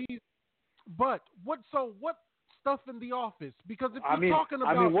things, me. But what stuff in the office? Because if you're talking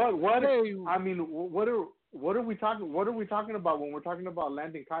about, what are we talking about when we're talking about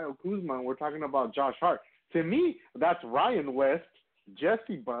landing Kyle Kuzma and we're talking about Josh Hart? To me, that's Ryan West,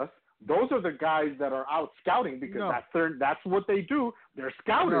 Jesse Buss. Those are the guys that are out scouting because that's what they do. They're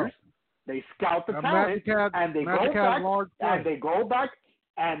scouters. No. They scout the talent, and they go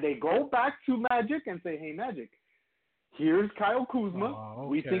back to Magic and say, "Hey, Magic, here's Kyle Kuzma. Okay.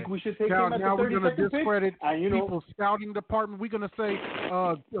 We think we should take him at the 32nd pick." Now we're going to discredit and, people's scouting department. We're going to say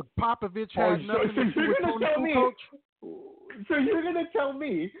Popovich had nothing to do with Tony Kukoc. So you're going to tell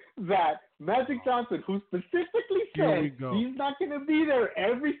me that Magic Johnson, who specifically said he's not going to be there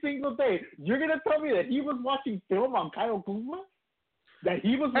every single day, you're going to tell me that he was watching film on Kyle Kuzma? That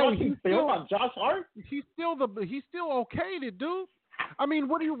he was watching film on Josh Hart? He's still okayed it, dude. I mean,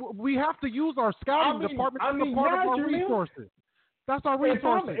 we have to use our scouting department as a part of our resources. That's our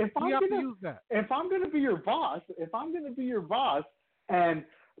resources. We have to use that. If I'm going to be your boss, and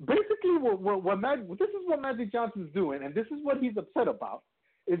basically, this is what Magic Johnson's doing, and this is what he's upset about,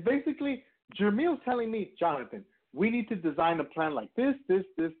 is basically Jermil's telling me, Jonathan, we need to design a plan like this, and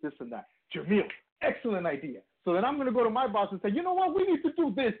that. Jermil, excellent idea. So then I'm going to go to my boss and say, you know what, we need to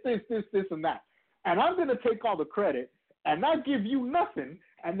do this, and that. And I'm going to take all the credit, and not give you nothing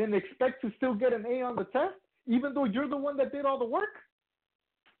and then expect to still get an A on the test, even though you're the one that did all the work?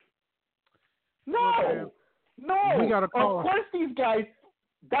 No. We got to call. Of course these guys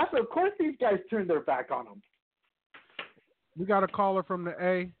turn their back on him. We got a caller from the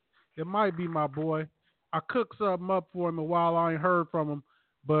A. It might be my boy. I cooked something up for him a while. I ain't heard from him,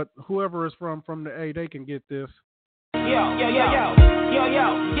 but whoever is from the A, they can get this.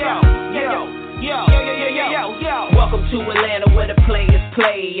 Welcome to Atlanta where the players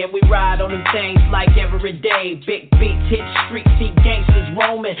play, and we ride on them things like every day. Big beats hit streets, see gangsters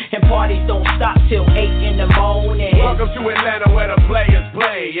roaming, and parties don't stop till 8 in the morning. Welcome to Atlanta where the players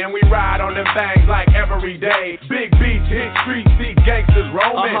play, and we ride on them things like every day. Big beats hit streets, see gangsters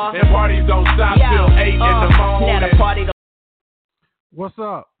roaming, and parties don't stop till 8 in the morning. Now the party don't. What's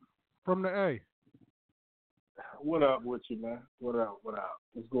up from the A? What up with you, man? What up?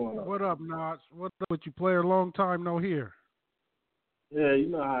 What's going on? What up, Notch? What up with you, player? Long time no hear. Yeah, you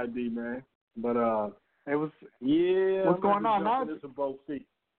know how I be, man. But it was. Yeah. What's going on, Notch? This with both feet.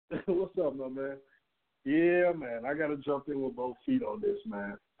 What's up, my man? Yeah, man. I gotta jump in with both feet on this,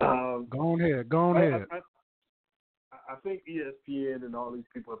 man. Go ahead. I think ESPN and all these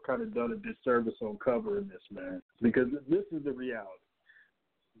people have kind of done a disservice on covering this, man, because this is the reality.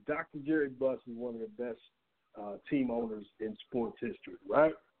 Dr. Jerry Buss is one of the best team owners in sports history,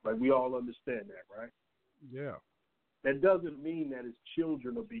 right? Like, we all understand that, right? Yeah. That doesn't mean that his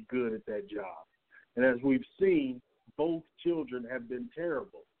children will be good at that job. And as we've seen, both children have been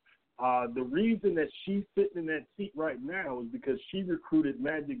terrible. The reason that she's sitting in that seat right now is because she recruited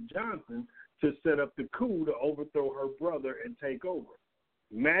Magic Johnson to set up the coup to overthrow her brother and take over.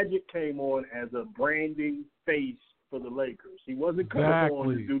 Magic came on as a branding face for the Lakers. He wasn't coming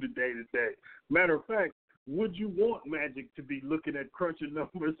on to do the day-to-day. Matter of fact, would you want Magic to be looking at crunching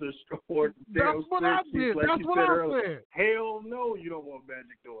numbers or That's what I did. Like That's what I said. Hell no, you don't want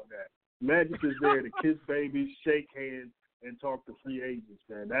Magic doing that. Magic is there to kiss babies, shake hands, and talk to free agents,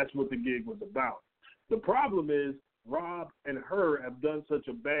 man. That's what the gig was about. The problem is Rob and her have done such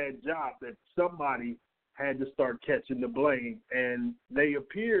a bad job that somebody had to start catching the blame, and they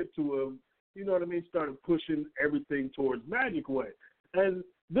appeared to have, you know what I mean, started pushing everything towards Magic way. And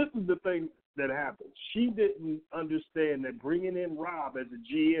this is the thing that happened. She didn't understand that bringing in Rob as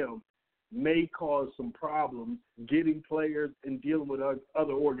a GM may cause some problems getting players and dealing with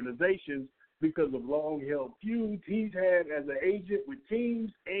other organizations because of long-held feuds he's had as an agent with teams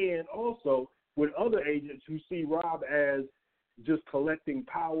and also with other agents who see Rob as just collecting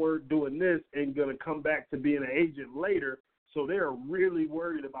power, doing this, and going to come back to being an agent later. So they're really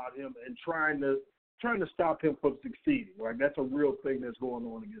worried about him and trying to stop him from succeeding. Right? That's a real thing that's going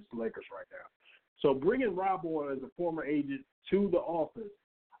on against the Lakers right now. So bringing Rob on as a former agent to the office,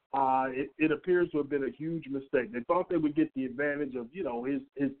 it appears to have been a huge mistake. They thought they would get the advantage of, you know, his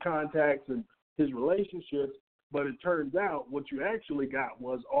contacts and his relationships, but it turns out what you actually got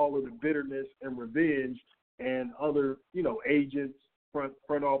was all of the bitterness and revenge and other, you know, agents,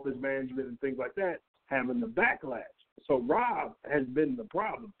 front office management and things like that having the backlash. So Rob has been the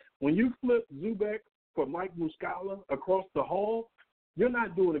problem. When you flip Zubek for Mike Muscala across the hall, you're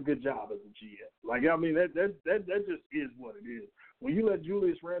not doing a good job as a GM. Like, I mean, that just is what it is. When you let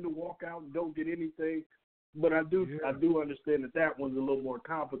Julius Randle walk out and don't get anything, but I do understand that one's a little more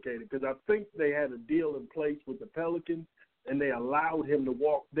complicated because I think they had a deal in place with the Pelicans and they allowed him to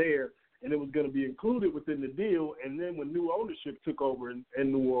walk there and it was going to be included within the deal. And then when new ownership took over in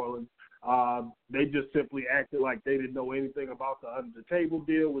New Orleans, they just simply acted like they didn't know anything about the under-the-table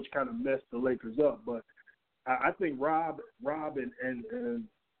deal, which kind of messed the Lakers up. But I think Rob and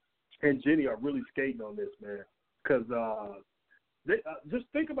Jenny are really skating on this, man, because they just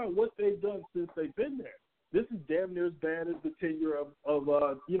think about what they've done since they've been there. This is damn near as bad as the tenure of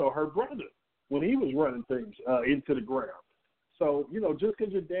her brother when he was running things into the ground. So, you know, just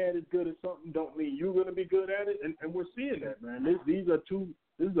because your dad is good at something don't mean you're going to be good at it, and we're seeing that, man. This is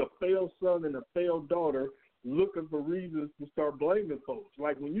a failed son and a failed daughter looking for reasons to start blaming folks.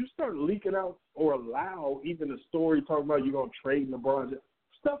 Like, when you start leaking out or allow even a story talking about you're going to trade LeBron,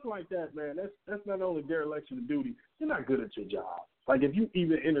 stuff like that, man, that's not only dereliction of duty, you're not good at your job. Like, if you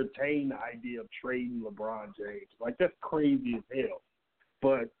even entertain the idea of trading LeBron James, like, that's crazy as hell.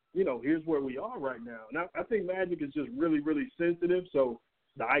 But, you know, here's where we are right now. And I think Magic is just really, really sensitive. So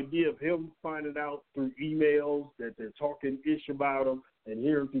the idea of him finding out through emails that they're talking ish about him and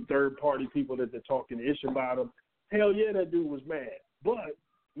hearing through third-party people that they're talking ish about him, hell yeah, that dude was mad. But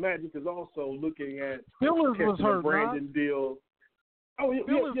Magic is also looking at catching a Brandon deal. Oh, yeah,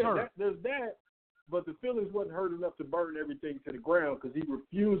 there's that. But the feelings wasn't hurt enough to burn everything to the ground because he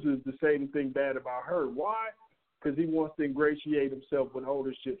refuses to say anything bad about her. Why? because he wants to ingratiate himself with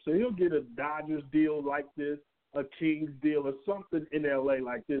ownership. So he'll get a Dodgers deal like this, a Kings deal, or something in L.A.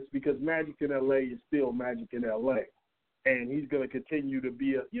 like this, because Magic in L.A. is still Magic in L.A. And he's going to continue to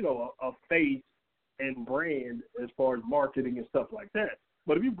be a face and brand as far as marketing and stuff like that.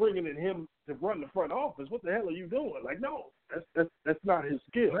 But if you're bringing in him to run the front office, what the hell are you doing? Like, no, that's not his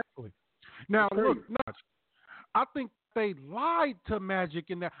skill. Exactly. Now, look, Notch, I think they lied to Magic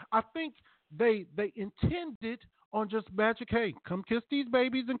in that. I think they intended on just Magic, hey, come kiss these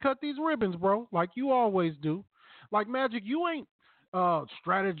babies and cut these ribbons, bro, like you always do. Like, Magic, you ain't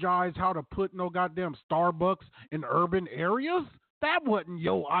strategize how to put no goddamn Starbucks in urban areas. That wasn't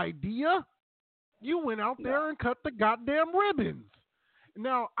your idea. You went out there and cut the goddamn ribbons.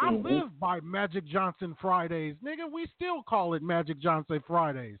 Now, I live by Magic Johnson Fridays. Nigga, we still call it Magic Johnson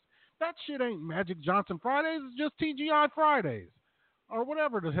Fridays. That shit ain't Magic Johnson Fridays. It's just TGI Fridays or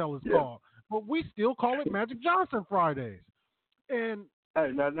whatever the hell it's called. But we still call it Magic Johnson Fridays. And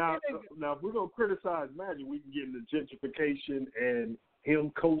hey, now, if we're going to criticize Magic, we can get into gentrification and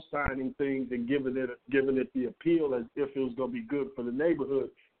him co-signing things and giving it the appeal as if it was going to be good for the neighborhood.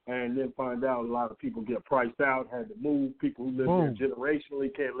 And then find out a lot of people get priced out, had to move. People who live there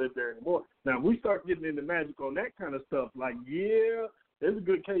generationally can't live there anymore. Now, if we start getting into Magic on that kind of stuff, like, there's a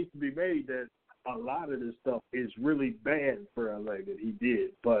good case to be made that a lot of this stuff is really bad for LA that he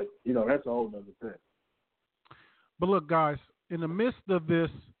did. But, that's a whole other thing. But look, guys, in the midst of this,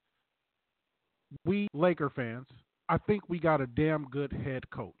 we Laker fans, I think we got a damn good head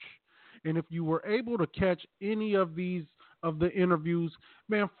coach. And if you were able to catch any of the interviews,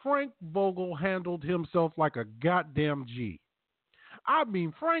 man, Frank Vogel handled himself like a goddamn G. I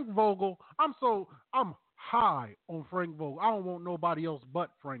mean, Frank Vogel, I'm high on Frank Vogel. I don't want nobody else but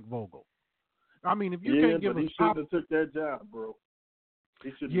Frank Vogel. I mean, if you can't give him, he shouldn't have took that job, bro.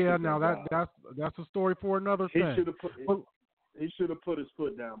 That's a story for another thing. He should have put his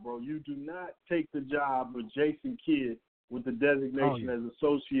foot down, bro. You do not take the job with Jason Kidd with the designation as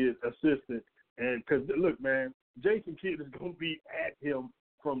associate assistant. And because, look, man, Jason Kidd is going to be at him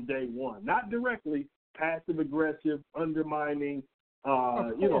from day one. Not directly, passive-aggressive, undermining, all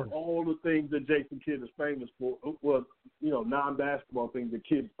the things that Jason Kidd is famous for. Well, non-basketball things that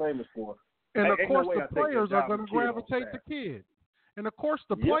Kidd is famous for. And, of course, the players are going to gravitate to Kidd. And, of course,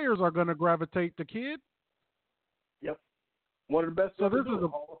 the players are going to gravitate to Kidd. Yep. One of the best. So this is a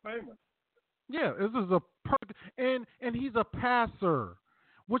Hall of Famer. Yeah, this is a perfect, and he's a passer,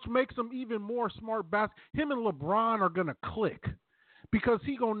 which makes him even more smart. Him and LeBron are gonna click because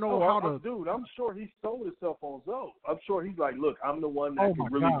he gonna know how to. Dude, I'm sure he sold himself on Zoe. I'm sure he's like, look, I'm the one that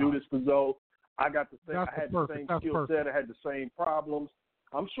can really do this for Zoe. I got the same. I had the same skill set. I had the same problems.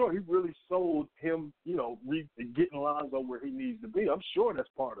 I'm sure he really sold him, getting Lonzo where he needs to be. I'm sure that's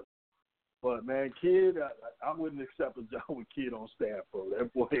part of it. But, man, Kidd, I wouldn't accept a job with Kidd on staff, bro.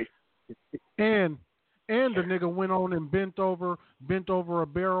 That boy. And the nigga went on and bent over a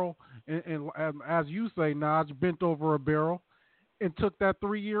barrel, and as you say, Naj, bent over a barrel and took that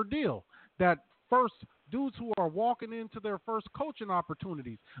 3-year deal. That first dudes who are walking into their first coaching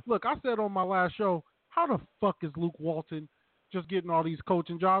opportunities. Look, I said on my last show, how the fuck is Luke Walton just getting all these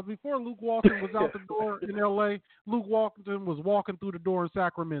coaching jobs? Before Luke Walton was out the door in L.A., Luke Walton was walking through the door in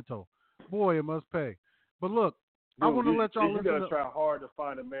Sacramento. Boy, it must pay. But look, I want to let y'all listen. You got to try hard to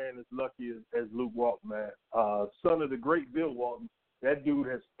find a man as lucky as Luke Walton, man. Son of the great Bill Walton. That dude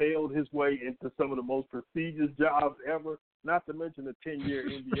has failed his way into some of the most prestigious jobs ever, not to mention a 10-year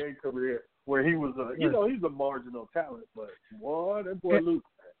NBA career where he was he's a marginal talent. But, boy, that boy Luke.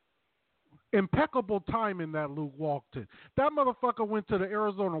 Impeccable timing, that Luke Walton. That motherfucker went to the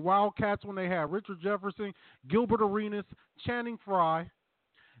Arizona Wildcats when they had Richard Jefferson, Gilbert Arenas, Channing Frye.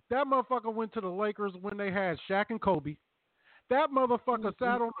 That motherfucker went to the Lakers when they had Shaq and Kobe. That motherfucker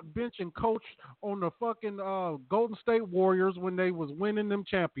sat on the bench and coached on the fucking Golden State Warriors when they was winning them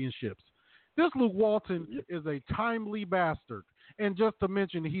championships. This Luke Walton is a timely bastard. And just to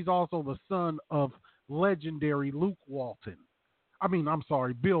mention, he's also the son of legendary Luke Walton.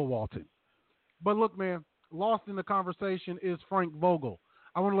 Bill Walton. But look, man, lost in the conversation is Frank Vogel.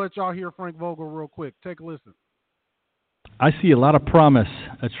 I want to let y'all hear Frank Vogel real quick. Take a listen. I see a lot of promise,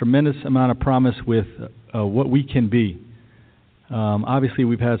 a tremendous amount of promise with what we can be. Obviously,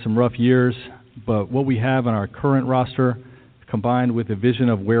 we've had some rough years, but what we have in our current roster, combined with the vision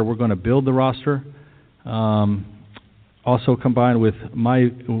of where we're going to build the roster, also combined with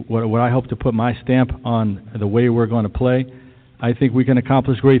what I hope to put my stamp on the way we're going to play, I think we can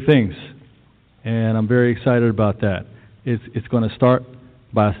accomplish great things. And I'm very excited about that. It's going to start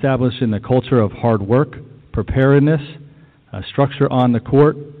by establishing the culture of hard work, preparedness, structure on the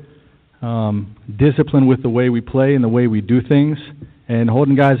court, discipline with the way we play and the way we do things, and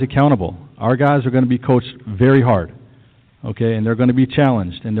holding guys accountable. Our guys are going to be coached very hard, okay, and they're going to be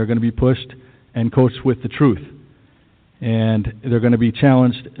challenged, and they're going to be pushed and coached with the truth. And they're going to be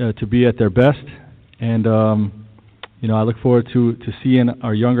challenged to be at their best. And, I look forward to seeing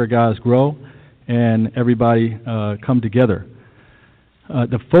our younger guys grow and everybody come together.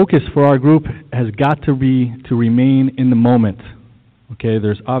 The focus for our group has got to be to remain in the moment. Okay,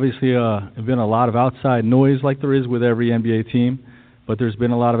 there's obviously been a lot of outside noise like there is with every NBA team, but there's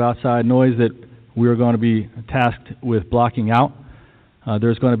been a lot of outside noise that we're going to be tasked with blocking out.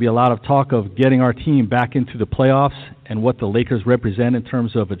 There's going to be a lot of talk of getting our team back into the playoffs and what the Lakers represent in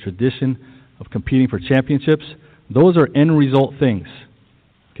terms of a tradition of competing for championships. Those are end result things.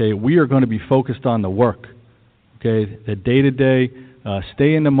 Okay, we are going to be focused on the work. Okay, the day-to-day,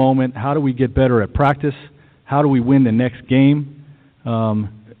 stay in the moment. How do we get better at practice? How do we win the next game?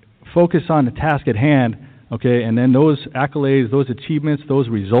 Focus on the task at hand, okay, and then those accolades, those achievements, those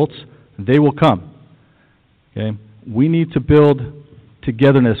results, they will come. Okay, we need to build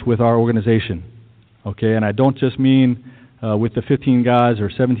togetherness with our organization, okay, and I don't just mean with the 15 guys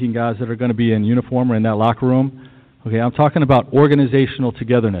or 17 guys that are going to be in uniform or in that locker room. Okay, I'm talking about organizational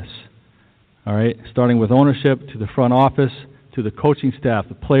togetherness, all right, starting with ownership to the front office, to the coaching staff,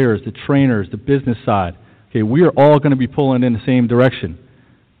 the players, the trainers, the business side. Okay, we are all going to be pulling in the same direction.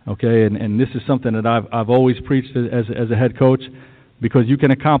 Okay, and this is something that I've always preached as a head coach, because you can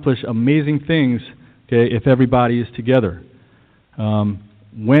accomplish amazing things, okay, if everybody is together.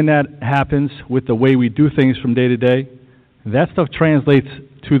 When that happens with the way we do things from day to day, that stuff translates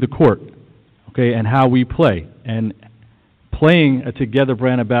to the court, okay, and how we play. And playing a together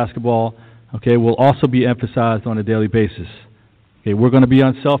brand of basketball, okay, will also be emphasized on a daily basis. Okay, we're going to be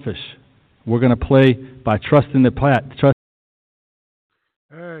unselfish. We're going to play by trusting the trust.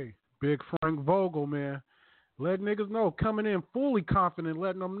 Hey, Big Frank Vogel, man. Let niggas know, coming in fully confident,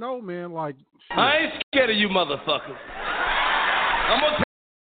 letting them know, man, like, shit. I ain't scared of you motherfuckers. I'm gonna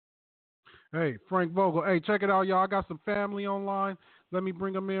Hey, Frank Vogel. Hey, check it out, y'all. I got some family online. Let me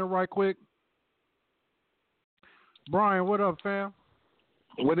bring them in right quick. Brian, what up, fam?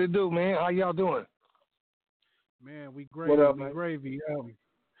 What it do, man? How y'all doing? Man, we gravy. What up, we man? gravy.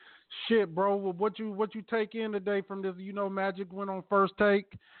 Shit, bro. What you take in today from this? Magic went on First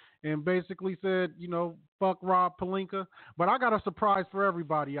Take and basically said, fuck Rob Pelinka. But I got a surprise for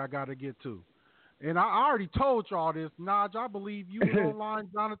everybody I got to get to. And I already told y'all this, Naj. I believe you were online,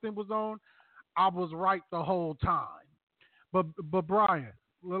 Jonathan was on. I was right the whole time. But Brian,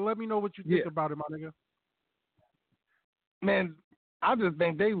 let me know what you think about it, my nigga. Man, I just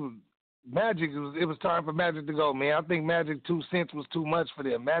think Magic, it was time for Magic to go, man. I think Magic 2 cents was too much for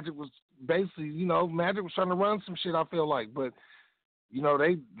them. Magic was basically, Magic was trying to run some shit, I feel like. But,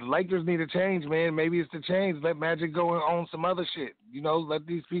 the Lakers need a change, man. Maybe it's the change. Let Magic go and own some other shit. Let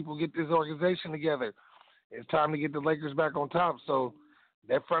these people get this organization together. It's time to get the Lakers back on top. So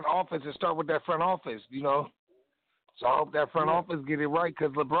that front office, and start with that front office, So I hope that front office get it right,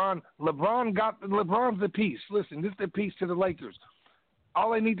 because LeBron's the piece. Listen, this is the piece to the Lakers.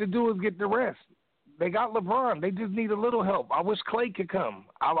 All they need to do is get the rest. They got LeBron. They just need a little help. I wish Clay could come.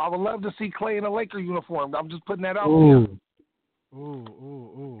 I would love to see Clay in a Laker uniform. I'm just putting that out there.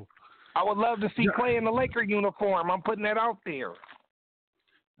 Ooh. I would love to see Clay in a Laker uniform. I'm putting that out there.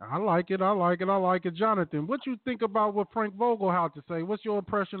 I like it. Jonathan, what you think about what Frank Vogel had to say? What's your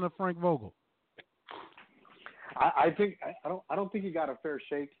impression of Frank Vogel? I don't think he got a fair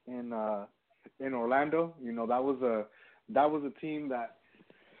shake in Orlando. That was a team that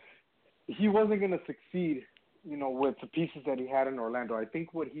he wasn't going to succeed, with the pieces that he had in Orlando. I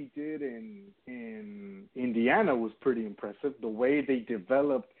think what he did in Indiana was pretty impressive. The way they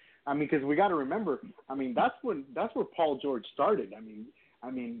developed, because we got to remember, that's where Paul George started.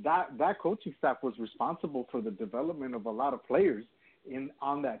 That coaching staff was responsible for the development of a lot of players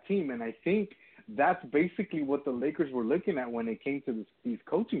on that team, and I think that's basically what the Lakers were looking at when it came to these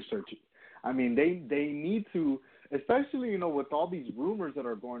coaching searches. They need to, especially, with all these rumors that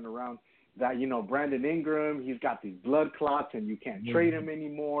are going around that, Brandon Ingram, he's got these blood clots and you can't trade him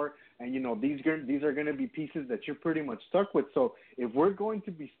anymore. And, these are going to be pieces that you're pretty much stuck with. So if we're going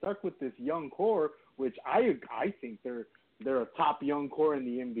to be stuck with this young core, which I think they're a top young core in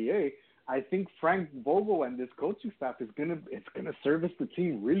the NBA, I think Frank Vogel and this coaching staff it's gonna service the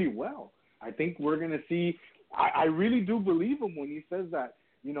team really well. I think we're going to see – I really do believe him when he says that,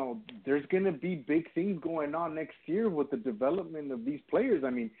 there's going to be big things going on next year with the development of these players.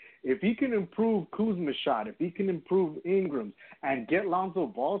 If he can improve Kuzma's shot, if he can improve Ingram's and get Lonzo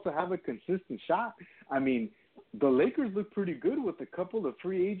Ball to have a consistent shot, the Lakers look pretty good with a couple of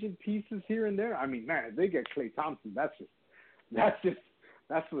free agent pieces here and there. I mean, man, if they get Klay Thompson, that's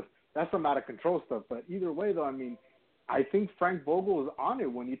some out of control stuff. But either way, though, I mean, I think Frank Vogel is on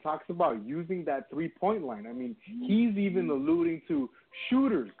it when he talks about using that 3-point line. I mean, he's even alluding to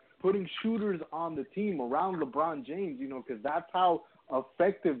shooters, putting shooters on the team around LeBron James, because that's how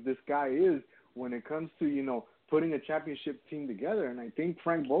effective this guy is when it comes to, putting a championship team together. And I think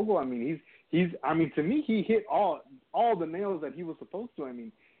Frank Vogel, I mean, to me, he hit all the nails that he was supposed to. I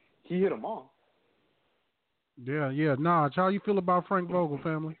mean, he hit them all. Yeah. Naj, how you feel about Frank Vogel,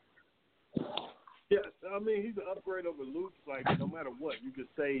 family? Yes, I mean, he's an upgrade over Luke. Like, no matter what, you could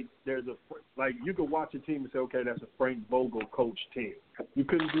say you could watch a team and say, okay, that's a Frank Vogel coach team. You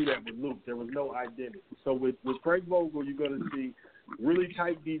couldn't do that with Luke. There was no identity. So with Frank Vogel, you're going to see really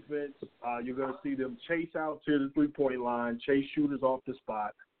tight defense. You're going to see them chase out to the 3-point line, chase shooters off the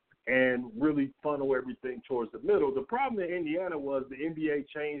spot, and really funnel everything towards the middle. The problem in Indiana was the NBA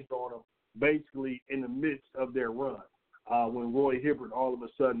changed on them basically in the midst of their run. When Roy Hibbert all of a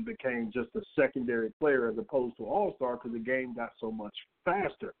sudden became just a secondary player as opposed to all-star because the game got so much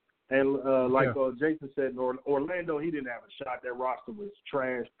faster. And Jason said, in Orlando, he didn't have a shot. That roster was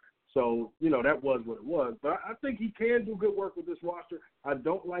trash. So, that was what it was. But I think he can do good work with this roster. I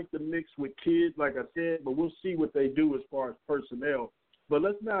don't like the mix with kids, like I said, but we'll see what they do as far as personnel. But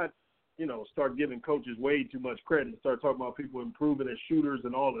let's not, start giving coaches way too much credit and start talking about people improving as shooters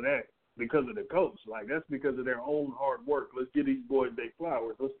and all of that because of the coach. Like, that's because of their own hard work. Let's give these boys their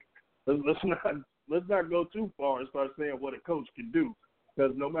flowers. Let's not go too far and start saying what a coach can do,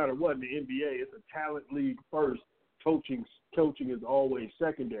 because no matter what in the NBA, it's a talent league first. Coaching is always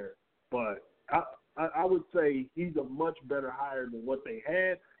secondary. But I would say he's a much better hire than what they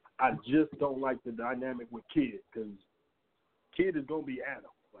had. I just don't like the dynamic with Kidd, because Kidd is going to be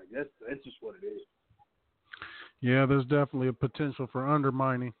Adam. Like, that's just what it is. Yeah, there's definitely a potential for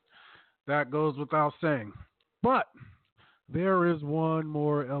undermining. That goes without saying. But there is one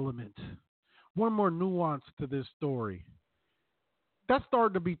more element, one more nuance to this story. That's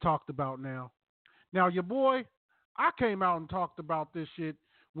starting to be talked about now. Now, your boy, I came out and talked about this shit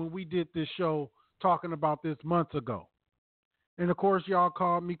when we did this show talking about this months ago. And, of course, y'all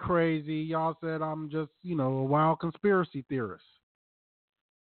called me crazy. Y'all said I'm just, a wild conspiracy theorist.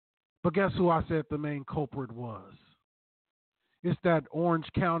 But guess who I said the main culprit was? It's that Orange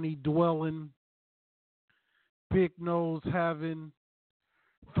County dwelling, big nose having,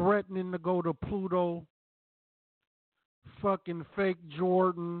 threatening to go to Pluto, fucking fake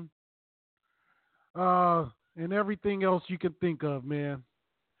Jordan, and everything else you can think of, man.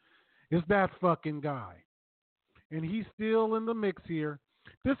 It's that fucking guy. And he's still in the mix here.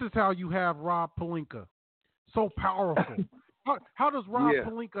 This is how you have Rob Pelinka. So powerful. How does Rob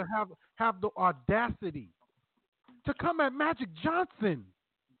Pelinka have the audacity to come at Magic Johnson?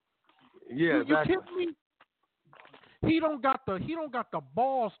 Yeah, you kidding me? He don't got the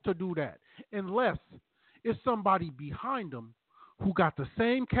balls to do that unless it's somebody behind him who got the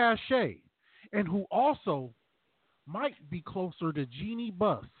same cachet and who also might be closer to Jeannie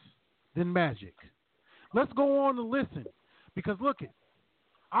Buss than Magic. Let's go on and listen, because look,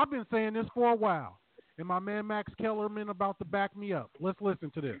 I've been saying this for a while, and my man Max Kellerman about to back me up. Let's listen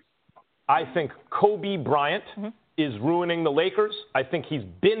to this. I think Kobe Bryant is ruining the Lakers. I think he's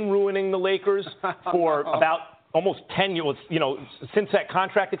been ruining the Lakers for about almost 10 years, since that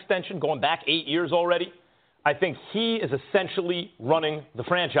contract extension, going back 8 years already. I think he is essentially running the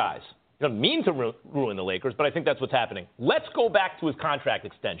franchise. He doesn't mean to ruin the Lakers, but I think that's what's happening. Let's go back to his contract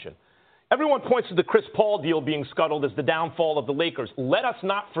extension. Everyone points to the Chris Paul deal being scuttled as the downfall of the Lakers. Let us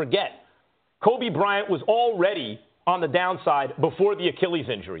not forget, Kobe Bryant was already on the downside before the Achilles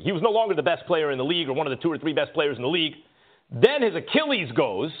injury. He was no longer the best player in the league or one of the 2 or 3 best players in the league. Then his Achilles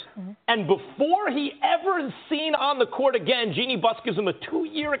goes, and before he ever is seen on the court again, Jeannie Buss gives him a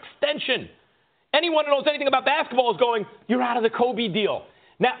 2-year extension. Anyone who knows anything about basketball is going, you're out of the Kobe deal.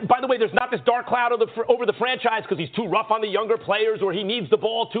 Now, by the way, there's not this dark cloud over the franchise because he's too rough on the younger players or he needs the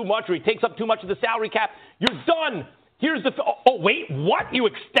ball too much or he takes up too much of the salary cap. You're done. Here's the wait, what? You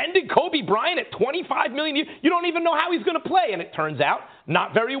extended Kobe Bryant at $25 million? You don't even know how he's going to play. And it turns out,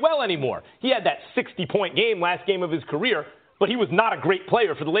 not very well anymore. He had that 60-point game, last game of his career, but he was not a great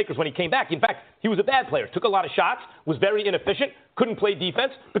player for the Lakers when he came back. In fact, he was a bad player. Took a lot of shots, was very inefficient, couldn't play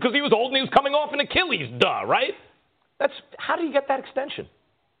defense because he was old and he was coming off an Achilles, right? How did he get that extension?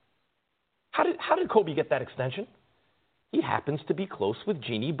 How did Kobe get that extension? He happens to be close with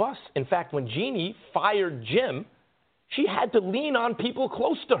Jeannie Buss. In fact, when Jeannie fired Jim, she had to lean on people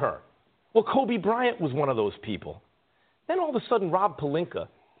close to her. Well, Kobe Bryant was one of those people. Then all of a sudden, Rob Pelinka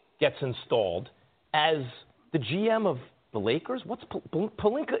gets installed as the GM of the Lakers?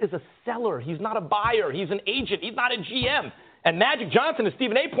 Pelinka is a seller. He's not a buyer. He's an agent. He's not a GM. And Magic Johnson, as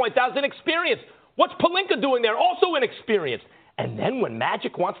Stephen A. points out, is inexperienced. What's Pelinka doing there? Also inexperienced. And then when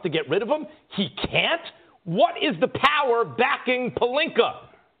Magic wants to get rid of him, he can't? What is the power backing Pelinka?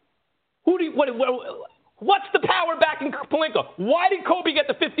 What's the power backing Pelinka? Why did Kobe get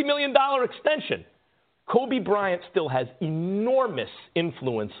the $50 million extension? Kobe Bryant still has enormous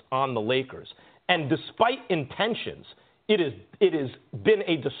influence on the Lakers. And despite intentions, it has been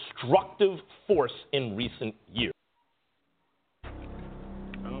a destructive force in recent years. I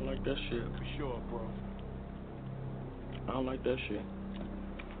don't like that shit. For sure, bro. I don't like that shit.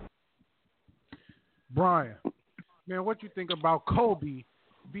 Brian, man, what you think about Kobe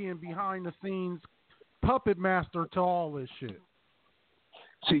being behind the scenes puppet master to all this shit?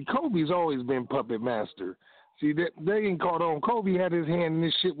 See, Kobe's always been puppet master. See, they ain't caught on. Kobe had his hand in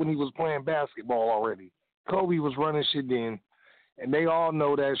this shit when he was playing basketball already. Kobe was running shit then, and they all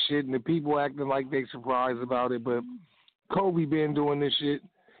know that shit, and the people acting like they surprised about it, but Kobe been doing this shit,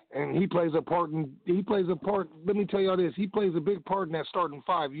 and he plays a part. Let me tell y'all this. He plays a big part in that starting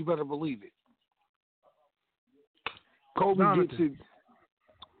five. You better believe it. Kobe gets it.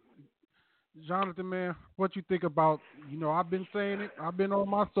 Jonathan, man, what you think about, I've been saying it. I've been on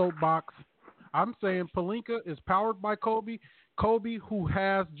my soapbox. I'm saying Pelinka is powered by Kobe. Kobe, who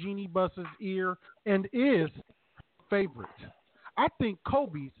has Jeannie Buss's ear and is favorite. I think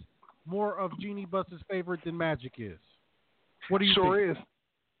Kobe's more of Jeannie Buss's favorite than Magic is. What do you think? Sure is.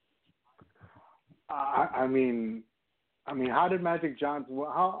 I mean, how did Magic Johnson?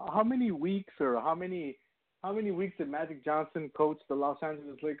 How many weeks or how many weeks did Magic Johnson coach the Los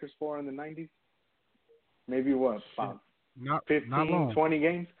Angeles Lakers for in the 90s? Maybe what, about 15, 20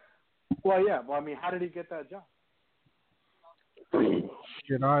 games? Well, yeah. Well, I mean, how did he get that job?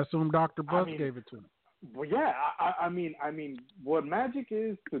 Shit, I assume Dr. Buss gave it to him. Well, yeah. I mean, what Magic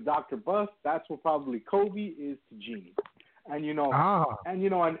is to Dr. Buss, that's what probably Kobe is to Jeannie. And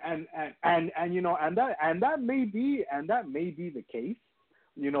that may be the case,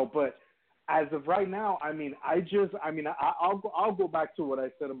 but as of right now, I'll go back to what I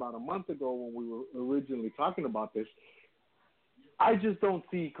said about a month ago when we were originally talking about this. I just don't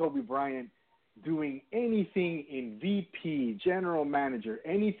see Kobe Bryant doing anything in VP, general manager,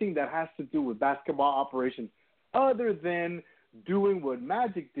 anything that has to do with basketball operations other than doing what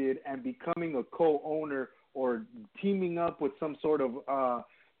Magic did and becoming a co-owner or teaming up with some sort of,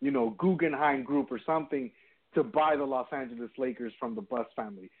 Guggenheim group or something to buy the Los Angeles Lakers from the Buss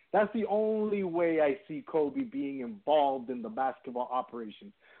family. That's the only way I see Kobe being involved in the basketball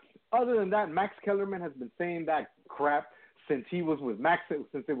operations. Other than that, Max Kellerman has been saying that crap since it was Max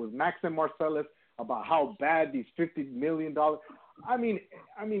and Marcellus about how bad these $50 million. I mean,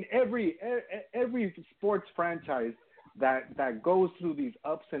 every sports franchise that goes through these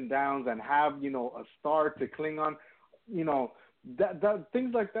ups and downs and have a star to cling on, that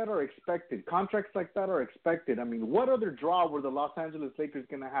things like that are expected. Contracts like that are expected. I mean, what other draw were the Los Angeles Lakers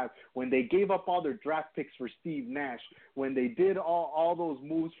going to have when they gave up all their draft picks for Steve Nash, when they did all those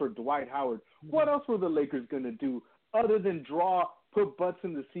moves for Dwight Howard? What else were the Lakers going to do other than put butts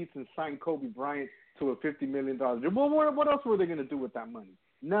in the seats and sign Kobe Bryant to a $50 million deal? What else were they going to do with that money?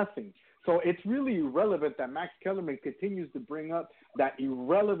 Nothing. So it's really irrelevant that Max Kellerman continues to bring up that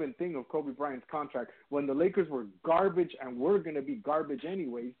irrelevant thing of Kobe Bryant's contract when the Lakers were garbage and were going to be garbage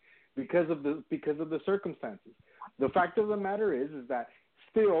anyways because of the circumstances. The fact of the matter is that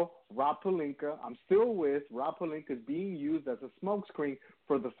still Rob Pelinka, I'm still with Rob Pelinka is being used as a smokescreen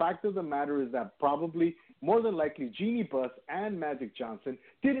for the fact of the matter is that probably more than likely Jeannie Buss and Magic Johnson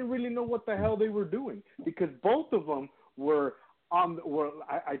didn't really know what the hell they were doing because both of them were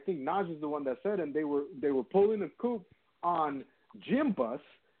I think Naj is the one that said, and they were pulling a coup on Jim Buss.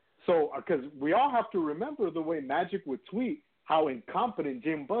 So because we all have to remember the way Magic would tweet how incompetent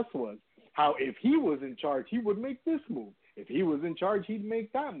Jim Buss was, how if he was in charge he would make this move, if he was in charge he'd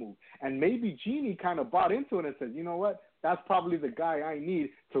make that move, and maybe Jeannie kind of bought into it and said, you know what, that's probably the guy I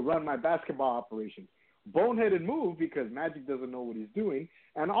need to run my basketball operation. Boneheaded move because Magic doesn't know what he's doing,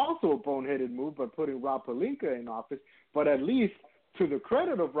 and also a boneheaded move by putting Rob Pelinka in office. But at least, to the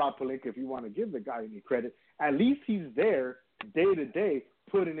credit of Rob Pelinka, if you want to give the guy any credit, at least he's there day to day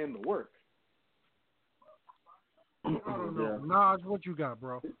putting in the work. I don't know. Yeah. Naj, what you got,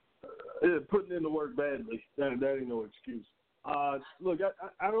 bro? Putting in the work badly. That ain't no excuse. Look,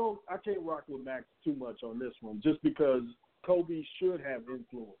 I can't rock with Max too much on this one, just because Kobe should have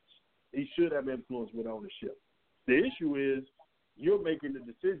influence. He should have influence with ownership. The issue is you're making the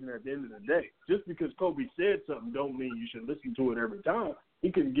decision at the end of the day. Just because Kobe said something don't mean you should listen to it every time.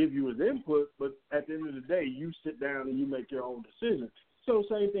 He can give you his input, but at the end of the day, you sit down and you make your own decision. So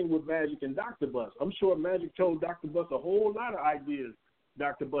same thing with Magic and Dr. Bus. I'm sure Magic told Dr. Bus a whole lot of ideas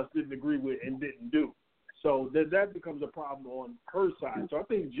Dr. Bus didn't agree with and didn't do. So that becomes a problem on her side. So I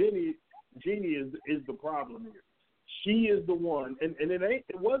think Jeannie is the problem here. She is the one, and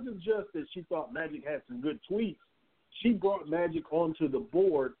it wasn't just that she thought Magic had some good tweets. She brought Magic onto the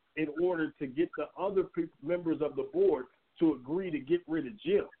board in order to get the other members of the board to agree to get rid of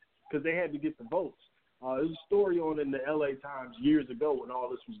Jim because they had to get the votes. There's a story on in the LA Times years ago when all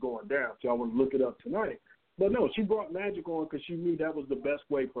this was going down, so I want to look it up tonight. But no, she brought Magic on because she knew that was the best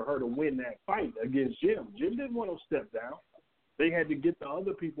way for her to win that fight against Jim. Jim didn't want to step down. They had to get the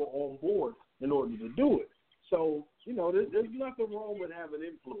other people on board in order to do it. So, there's nothing wrong with having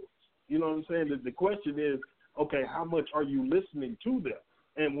influence. You know what I'm saying? The question is, okay, how much are you listening to them?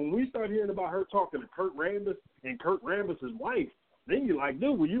 And when we start hearing about her talking to Kurt Rambis and Kurt Rambis' wife, then you're like,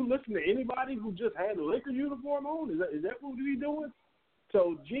 dude, were you listening to anybody who just had a Laker uniform on? Is that what we doing?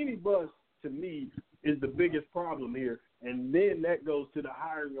 So Jeannie Buss, to me, is the biggest problem here. And then that goes to the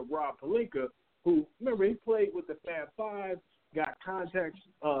hiring of Rob Pelinka, who, remember, he played with the Fab Five, got contacts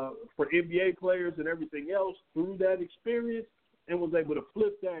for NBA players and everything else through that experience, and was able to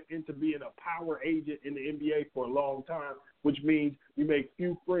flip that into being a power agent in the NBA for a long time, which means you make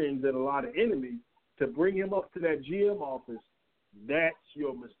few friends and a lot of enemies. To bring him up to that GM office, that's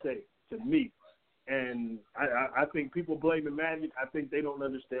your mistake, to me. And I think people blaming Magic. I think they don't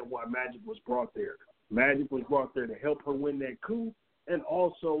understand why Magic was brought there. Magic was brought there to help her win that coup, and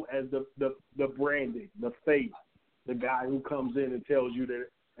also as the branding, the face, the guy who comes in and tells you that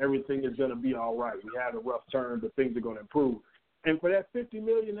everything is going to be all right. We had a rough turn, but things are going to improve. And for that $50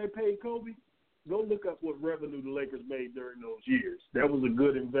 million they paid Kobe, go look up what revenue the Lakers made during those years. That was a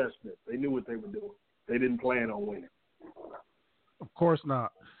good investment. They knew what they were doing. They didn't plan on winning. Of course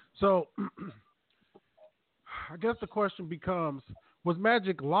not. So I guess the question becomes, was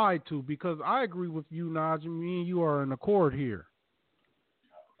Magic lied to? Because I agree with you, Naj, and me and you are in accord here.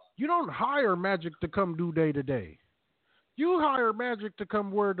 You don't hire Magic to come do day-to-day. You hire Magic to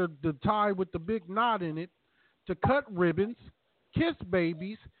come wear the tie with the big knot in it, to cut ribbons, kiss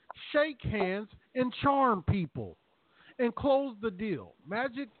babies, shake hands, and charm people, and close the deal.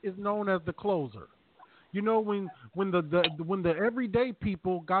 Magic is known as the closer. You know, when the everyday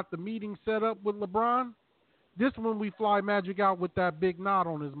people got the meeting set up with LeBron, this when we fly Magic out with that big knot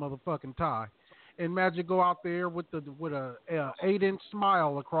on his motherfucking tie, and Magic go out there with a 8-inch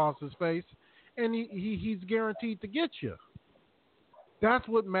smile across his face, and he's guaranteed to get you. That's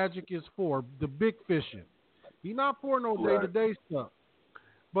what Magic is for, the big fishing. He's not for no day-to-day stuff.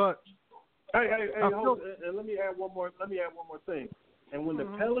 But hey, and let me add one more thing. And when the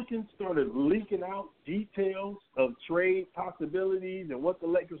Pelicans started leaking out details of trade possibilities and what the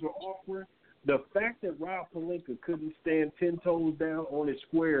Lakers were offering, the fact that Rob Pelinka couldn't stand 10 toes down on his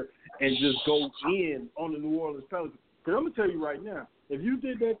square and just go in on the New Orleans Pelicans. Because I'm going to tell you right now, if you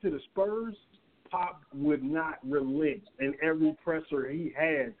did that to the Spurs, Pop would not relent in every presser he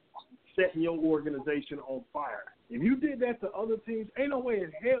had, setting your organization on fire. If you did that to other teams, ain't no way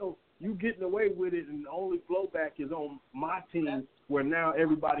in hell you getting away with it, and the only blowback is on my team, where now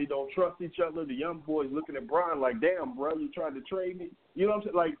everybody don't trust each other. The young boys looking at Brian like, damn, bro, you trying to trade me? You know what I'm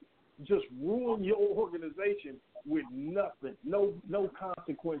saying? Like, just ruin your organization with nothing, no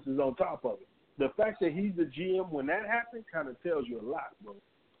consequences on top of it. The fact that he's the GM when that happened kind of tells you a lot, bro.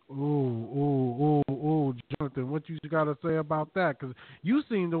 Ooh, Jonathan, what you got to say about that? Because you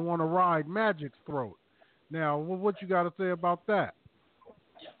seem to want to ride Magic's throat. Now, what you got to say about that?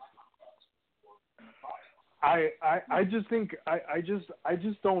 I just think I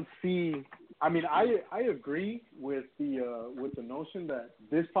just don't see. I mean, I agree with the notion that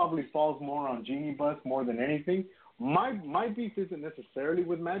this probably falls more on Jeannie Buss more than anything. My beef isn't necessarily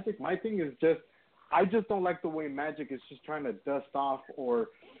with Magic. My thing is just I just don't like the way Magic is just trying to dust off or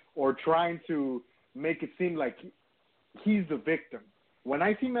trying to make it seem like he's the victim. When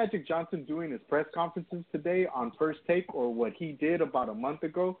I see Magic Johnson doing his press conferences today on First Take, or what he did about a month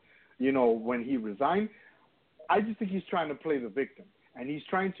ago, when he resigned, I just think he's trying to play the victim. And he's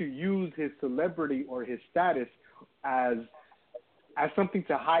trying to use his celebrity or his status as something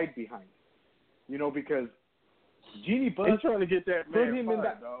to hide behind. Because Jeannie Buss he's trying to get that man put him fired, in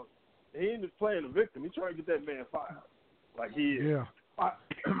that. dog. He ain't just playing the victim. He's trying to get that man fired. Like he is. Yeah.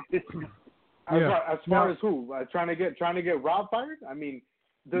 As far as who? Trying to get Rob fired? I mean,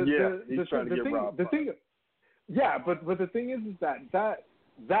 he's trying to get Rob fired. Yeah, but the thing is that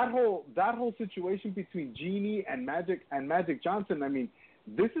that whole situation between Genie and Magic Johnson, I mean,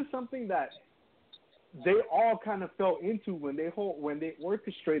 this is something that they all kind of fell into when they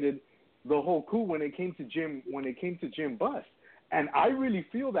orchestrated the whole coup when it came to Jim Buss. And I really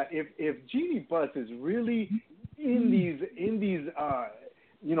feel that if Genie Buss is really in these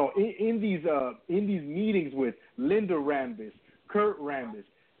meetings with Linda Rambis, Kurt Rambis,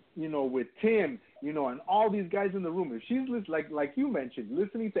 with Tim, and all these guys in the room, if she's like you mentioned,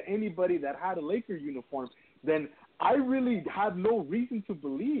 listening to anybody that had a Laker uniform, then I really have no reason to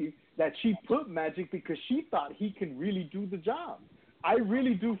believe that she put Magic because she thought he can really do the job. I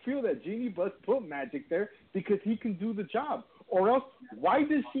really do feel that Jeannie Buss put Magic there because he can do the job. Or else, why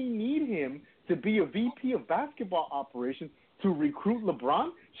does she need him to be a VP of basketball operations to recruit LeBron?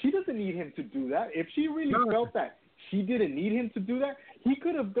 She doesn't need him to do that. If she really felt that she didn't need him to do that, he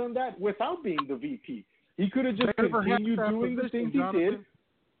could have done that without being the VP. He could have just continued doing the things he did.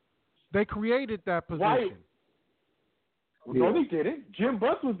 They created that position. Why? No, they didn't. Jim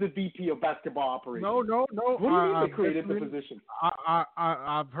Buss was the VP of basketball operations. No. What do you mean they created the position?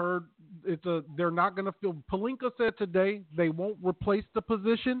 I've heard they're not going to fill. Pelinka said today they won't replace the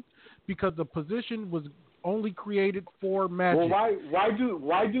position because the position was only created for Magic. Well, why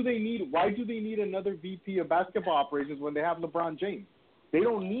do they need another VP of basketball operations when they have LeBron James? They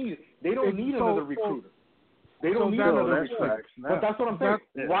don't need another recruiter. They don't need another recruiter. But that's what I'm saying.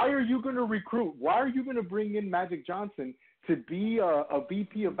 Why are you going to recruit? Why are you going to bring in Magic Johnson to be a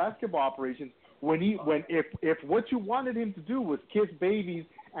VP of basketball operations if what you wanted him to do was kiss babies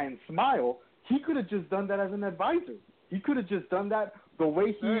and smile? He could have just done that as an advisor. He could have just done that the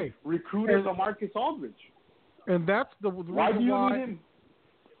way he recruited LaMarcus Aldridge. And that's the reason why do you need him?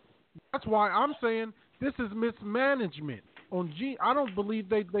 That's why I'm saying this is mismanagement on G. I don't believe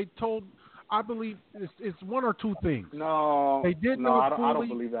they told. I believe it's one or two things. No, they didn't. I don't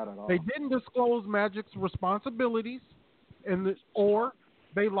believe that at all. They didn't disclose Magic's responsibilities, or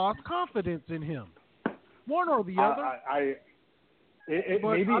they lost confidence in him. One or the other.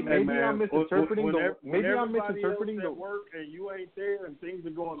 Maybe I'm misinterpreting Maybe I'm misinterpreting the work, and you ain't there, and things are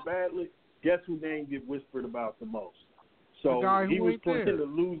going badly. Guess whose name get whispered about the most? So he was playing the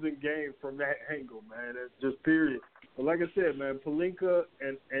losing game from that angle, man. That's just period. But like I said, man, Pelinka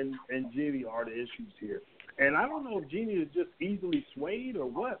and Jeannie are the issues here. And I don't know if Jeannie is just easily swayed or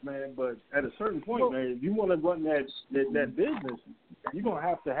what, man, but at a certain point, man, if you want to run that business, you're going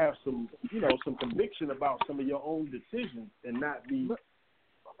to have some conviction about some of your own decisions and not be,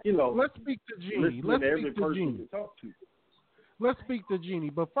 Let's speak to Jeannie. Let's speak to Jeannie. You talk to. Let's speak to Jeannie.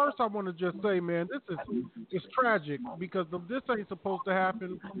 But first I want to just say, man, it's tragic because this ain't supposed to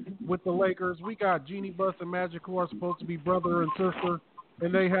happen with the Lakers. We got Jeannie Buss and Magic who are supposed to be brother and sister,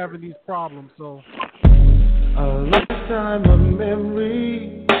 and they having these problems. So a lifetime of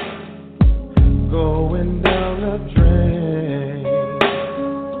memory going down the drain.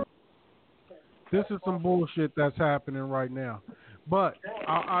 This is some bullshit that's happening right now. But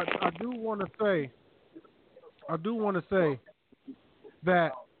I do want to say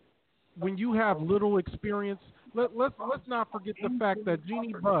that when you have little experience, let's not forget the fact that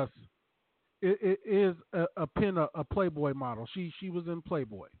Jeannie Buss is a Playboy model. She was in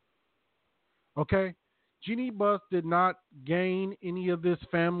Playboy. Okay? Jeannie Buss did not gain any of this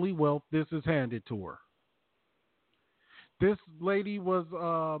family wealth. This is handed to her. This lady was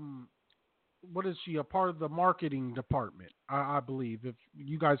what is she? A part of the marketing department, I believe. If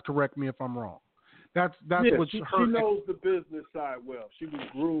you guys correct me if I'm wrong. That's what she knows the business side well. She was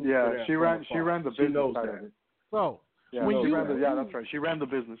groomed. Yeah, she ran the business side of it. So that's right. She ran the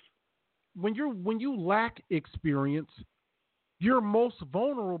business. When you lack experience, you're most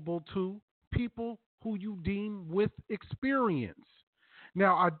vulnerable to people who you deem with experience.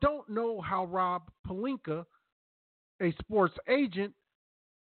 Now, I don't know how Rob Pelinka, a sports agent,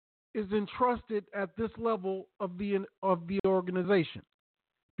 is entrusted at this level of the organization,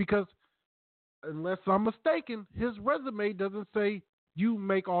 because unless I'm mistaken, his resume doesn't say you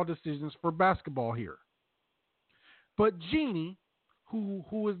make all decisions for basketball here. But Jeannie,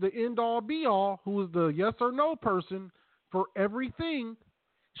 who is the end-all, be-all, who is the yes or no person for everything,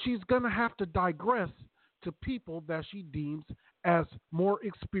 she's going to have to digress to people that she deems as more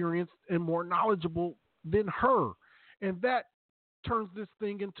experienced and more knowledgeable than her. And that turns this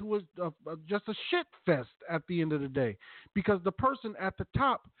thing into just a shit fest at the end of the day, because the person at the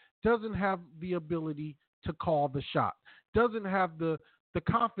top doesn't have the ability to call the shot, doesn't have the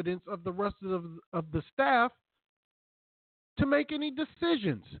confidence of the rest of the staff to make any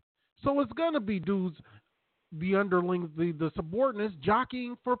decisions. So it's going to be dudes, the underlings, the subordinates,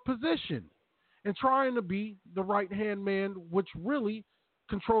 jockeying for position and trying to be the right-hand man, which really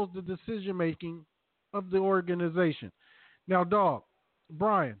controls the decision making of the organization. Now, dog,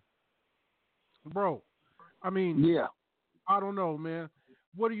 Brian, bro, I mean, yeah, I don't know, man.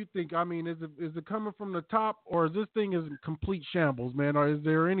 What do you think? I mean, is it coming from the top, or is this thing in complete shambles, man? Or is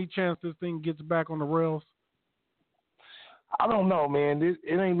there any chance this thing gets back on the rails? I don't know, man.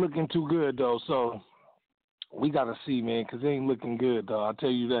 It ain't looking too good though. So we got to see, man, because it ain't looking good though. I'll tell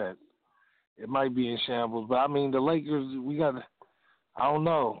you that. It might be in shambles, but I mean, the Lakers, we got to. I don't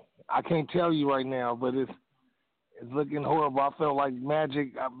know. I can't tell you right now, but it's looking horrible. I felt like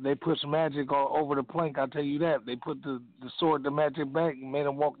Magic, they pushed Magic all over the plank. I'll tell you that. They put the sword to Magic back and made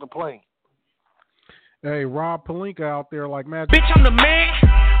him walk the plank. Hey, Rob Pelinka out there like Magic. Bitch, I'm the man.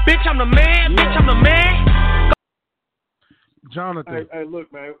 Bitch, I'm the man. Bitch, I'm the man. Jonathan. Hey,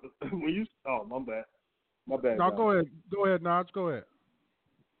 look, man. When you my bad. No, go ahead. Go ahead, Naj. Go ahead.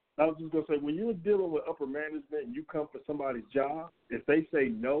 I was just gonna say, when you're dealing with upper management and you come for somebody's job, if they say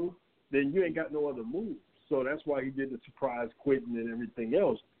no, then you ain't got no other move. So that's why he did the surprise quitting and everything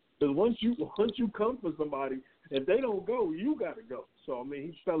else. Because once you come for somebody, if they don't go, you got to go. So I mean,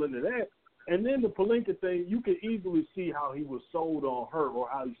 he fell into that. And then the Pelinka thing, you can easily see how he was sold on her or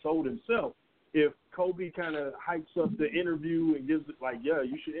how he sold himself. If Kobe kind of hypes up the interview and gives it like, yeah,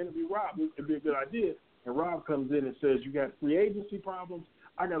 you should interview Rob, it'd be a good idea. And Rob comes in and says, you got free agency problems.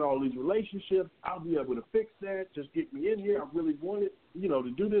 I got all these relationships. I'll be able to fix that. Just get me in here. I really wanted,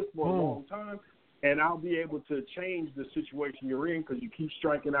 to do this for a long time. And I'll be able to change the situation you're in because you keep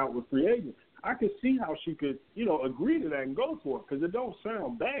striking out with free agents. I could see how she could, agree to that and go for it because it don't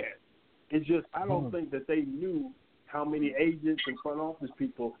sound bad. It's just I don't think that they knew how many agents and front office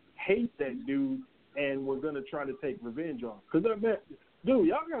people hate that dude and were going to try to take revenge on him. Because, dude,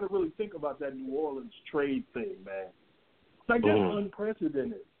 y'all got to really think about that New Orleans trade thing, man. Like, that's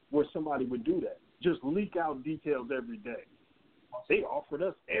unprecedented where somebody would do that. Just leak out details every day. They offered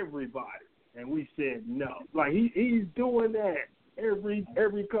us everybody, and we said no. Like, he's doing that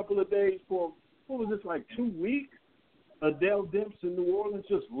every couple of days for, what was this, like 2 weeks? Adele Demps in New Orleans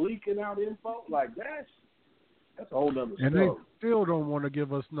just leaking out info? Like, that's a whole other story. And they still don't want to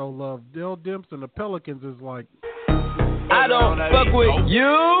give us no love. Dell Demps and the Pelicans is like, I don't fuck with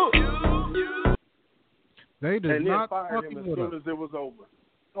you. They did and not then fired him as with soon us. as it was over.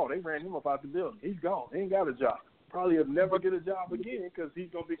 Oh, they ran him up out the building. He's gone. He ain't got a job. Probably will never get a job again because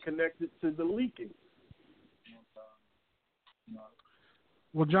he's going to be connected to the leaking.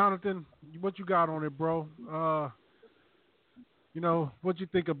 Well, Jonathan, what you got on it, bro? What you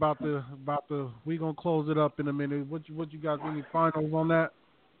think about the? We gonna close it up in a minute. What you got? Any finals on that?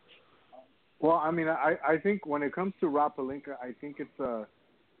 Well, I mean, I think when it comes to Rob Pelinka, I think it's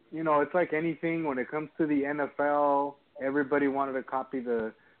it's like anything. When it comes to the NFL, everybody wanted to copy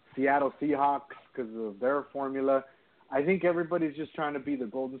the Seattle Seahawks because of their formula. I think everybody's just trying to be the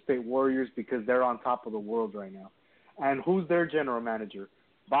Golden State Warriors because they're on top of the world right now. And who's their general manager?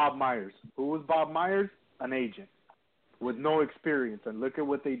 Bob Myers. Who was Bob Myers? An agent with no experience. And look at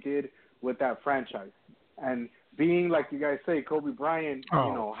what they did with that franchise. And being, like you guys say, Kobe Bryant,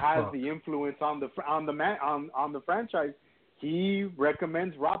 has the influence on the franchise. He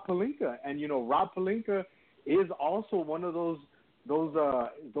recommends Rob Pelinka, and Rob Pelinka is also one of those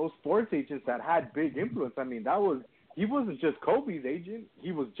sports agents that had big influence. I mean, he wasn't just Kobe's agent;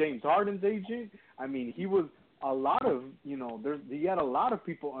 he was James Harden's agent. I mean, he was a lot of he had a lot of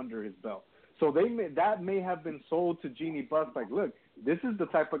people under his belt. So that may have been sold to Jeannie Buss. Like, look, this is the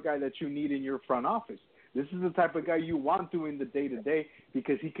type of guy that you need in your front office. This is the type of guy you want doing the day-to-day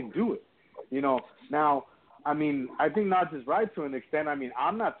because he can do it. Now, I mean, I think Naj is right to an extent. I mean,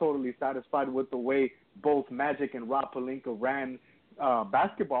 I'm not totally satisfied with the way both Magic and Rob Pelinka ran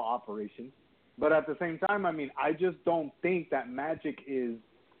basketball operations. But at the same time, I mean, I just don't think that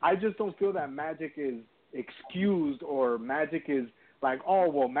I just don't feel that Magic is excused or Magic is like, oh,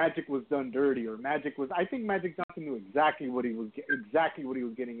 well, Magic was done dirty or I think Magic Johnson knew exactly what he was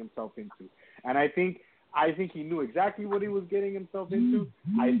getting himself into. And I think he knew exactly what he was getting himself into.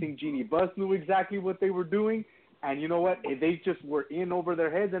 I think Jeannie Buss knew exactly what they were doing. And you know what? They just were in over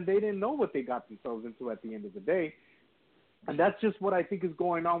their heads, and they didn't know what they got themselves into at the end of the day. And that's just what I think is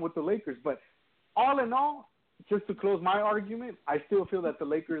going on with the Lakers. But all in all, just to close my argument, I still feel that the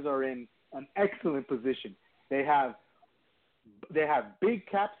Lakers are in an excellent position. They have big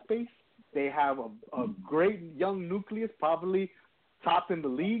cap space. They have a great young nucleus, probably top in the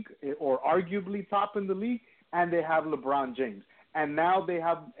league or arguably top in the league, and they have LeBron James. And now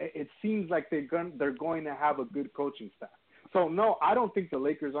it seems like they're going to have a good coaching staff. So, no, I don't think the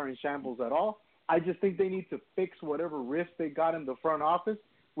Lakers are in shambles at all. I just think they need to fix whatever rifts they got in the front office,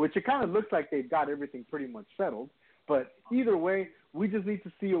 which it kind of looks like they've got everything pretty much settled. But either way, We just need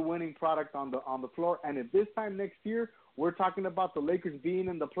to see a winning product on the floor. And if this time next year we're talking about the Lakers being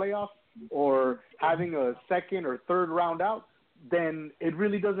in the playoffs or having a second or third round out, then it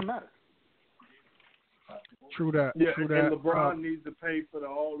really doesn't matter. True that. Yeah, True and that. LeBron needs to pay for the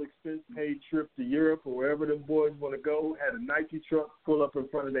all-expense-paid trip to Europe or wherever them boys want to go. Had a Nike truck pull up in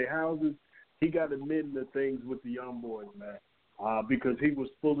front of their houses. He got admitting to things with the young boys, man, because he was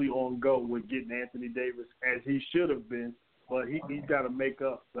fully on go with getting Anthony Davis as he should have been. But he's got to make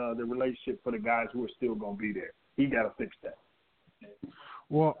up the relationship for the guys who are still going to be there. He got to fix that.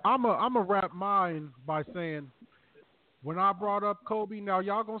 Well, I'm a wrap mine by saying, when I brought up Kobe, now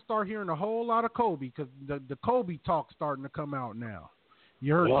y'all gonna start hearing a whole lot of Kobe because the Kobe talk's starting to come out now.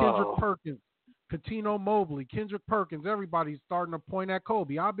 You heard Kendrick Perkins, Katino Mobley, Kendrick Perkins, everybody's starting to point at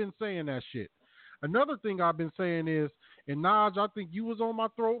Kobe. I've been saying that shit. Another thing I've been saying is, and Naj, I think you was on my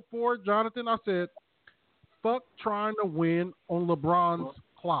throat for it, Jonathan. I said, fuck trying to win on LeBron's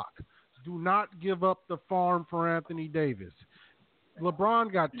clock. Do not give up the farm for Anthony Davis.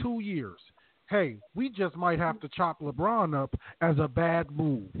 LeBron got 2 years. Hey, we just might have to chop LeBron up as a bad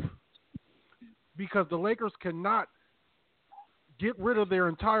move because the Lakers cannot get rid of their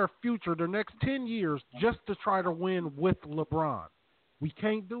entire future, their next 10 years, just to try to win with LeBron. We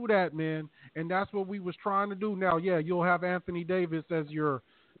can't do that, man, and that's what we was trying to do. Now, yeah, you'll have Anthony Davis as your,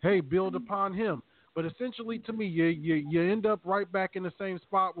 hey, build upon him. But essentially, to me, you end up right back in the same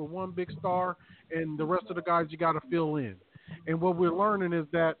spot with one big star and the rest of the guys you got to fill in. And what we're learning is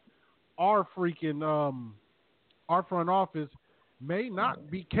that our freaking our front office may not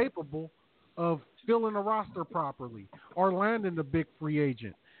be capable of filling a roster properly or landing a big free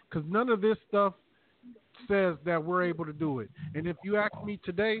agent because none of this stuff says that we're able to do it. And if you ask me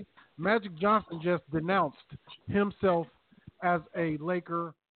today, Magic Johnson just denounced himself as a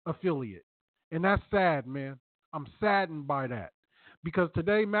Laker affiliate. And that's sad, man. I'm saddened by that because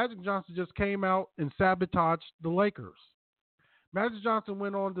today Magic Johnson just came out and sabotaged the Lakers. Magic Johnson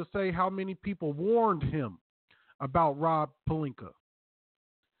went on to say how many people warned him about Rob Pelinka.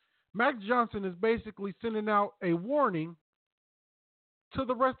 Magic Johnson is basically sending out a warning to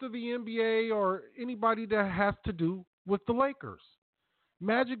the rest of the NBA or anybody that has to do with the Lakers.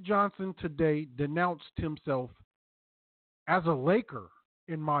 Magic Johnson today denounced himself as a Laker,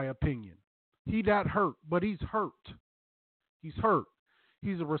 in my opinion. He that hurt, but he's hurt. He's hurt.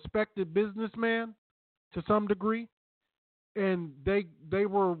 He's a respected businessman to some degree. And they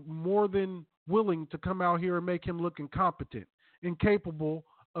were more than willing to come out here and make him look incompetent, incapable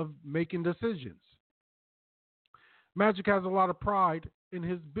of making decisions. Magic has a lot of pride in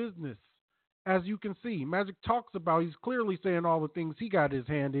his business. As you can see, Magic talks about, he's clearly saying all the things he got his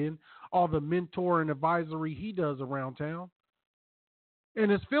hand in, all the mentor and advisory he does around town.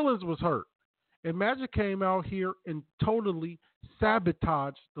 And his feelings was hurt. And Magic came out here and totally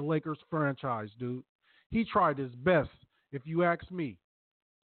sabotaged the Lakers franchise, dude. He tried his best, if you ask me,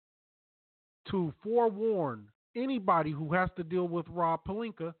 to forewarn anybody who has to deal with Rob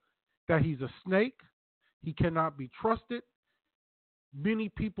Pelinka that he's a snake, he cannot be trusted. Many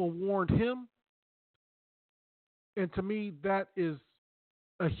people warned him. And to me, that is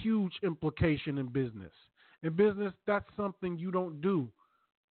a huge implication in business. In business, that's something you don't do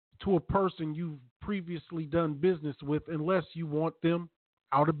to a person you've previously done business with unless you want them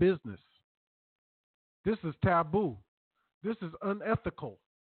out of business. This is taboo. This is unethical.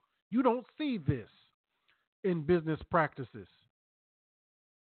 You don't see this in business practices.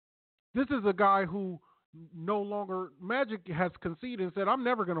 This is a guy who no longer, Magic has conceded and said, I'm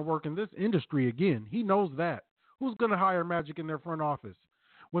never going to work in this industry again. He knows that. Who's going to hire Magic in their front office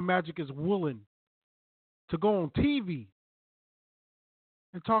when Magic is willing to go on TV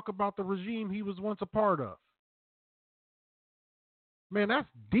and talk about the regime he was once a part of? Man, that's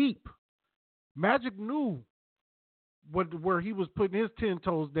deep. Magic knew where he was putting his 10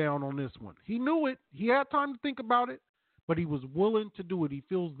 toes down on this one. He knew it. He had time to think about it, but he was willing to do it. He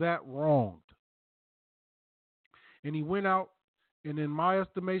feels that wronged. And he went out and, in my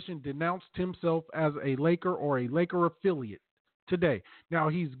estimation, denounced himself as a Laker or a Laker affiliate today. Now,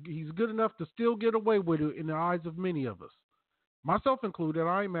 he's good enough to still get away with it in the eyes of many of us. Myself included,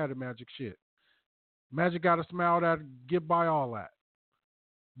 I ain't mad at Magic shit. Magic got to smile that, get by all that.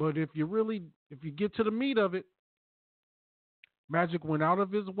 But if you get to the meat of it, Magic went out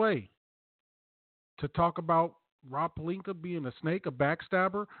of his way to talk about Rob Pelinka being a snake, a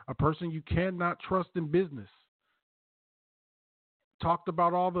backstabber, a person you cannot trust in business. Talked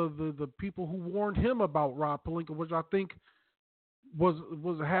about all the people who warned him about Rob Pelinka, which I think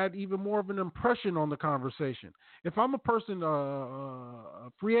had even more of an impression on the conversation. If I'm a person, a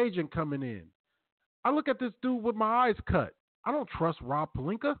free agent coming in, I look at this dude with my eyes cut. I don't trust Rob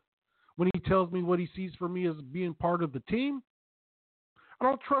Pelinka when he tells me what he sees for me as being part of the team. I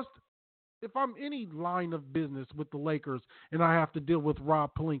don't trust if I'm any line of business with the Lakers and I have to deal with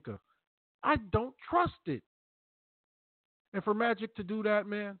Rob Pelinka. I don't trust it. And for Magic to do that,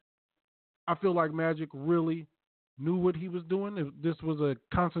 man, I feel like Magic really knew what he was doing. If this was a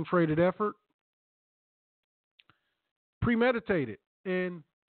concentrated effort, premeditated, and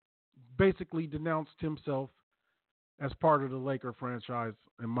basically denounced himself as part of the Laker franchise,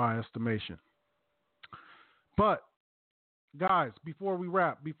 in my estimation. But guys, before we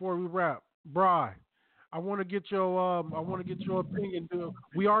wrap, Bri, I want to get your opinion.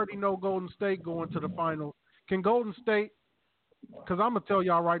 We already know Golden State going to the finals. Can Golden State? Because I'm gonna tell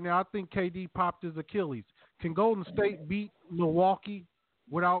y'all right now, I think KD popped his Achilles. Can Golden State beat Milwaukee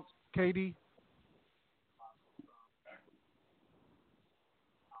without KD?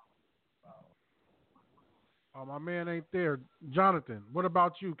 Oh, my man ain't there. Jonathan, what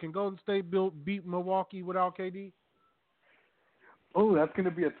about you? Can Golden State beat Milwaukee without KD? Oh, that's going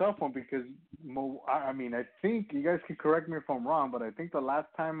to be a tough one because, I think, you guys can correct me if I'm wrong, but I think the last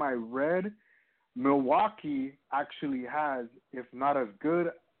time I read, Milwaukee actually has, if not as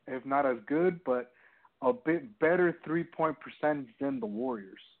good, but a bit better 3-point percentage than the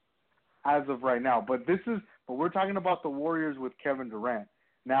Warriors as of right now. But we're talking about the Warriors with Kevin Durant.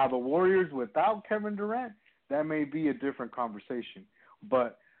 Now, the Warriors without Kevin Durant, that may be a different conversation.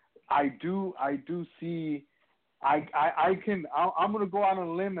 But I do see. I'm going to go out on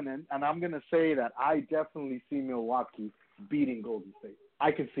a limb and I'm going to say that I definitely see Milwaukee beating Golden State.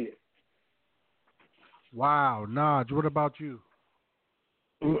 I can see it. Wow, Naj, what about you?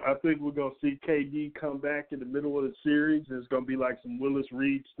 I think we're going to see KD come back in the middle of the series. It's going to be like some Willis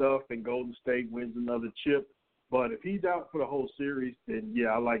Reed stuff, and Golden State wins another chip. But if he's out for the whole series, then, yeah,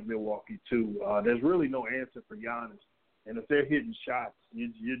 I like Milwaukee too. There's really no answer for Giannis. And if they're hitting shots,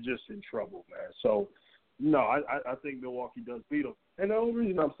 you're just in trouble, man. So, no, I think Milwaukee does beat them. And the only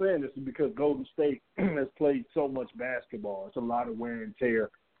reason I'm saying this is because Golden State has played so much basketball. It's a lot of wear and tear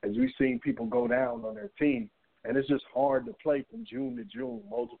as we've seen people go down on their team. And it's just hard to play from June to June,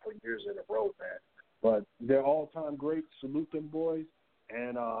 multiple years in a row, man. But they're all-time greats. Salute them boys.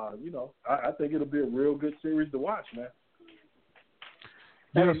 And, I think it'll be a real good series to watch, man.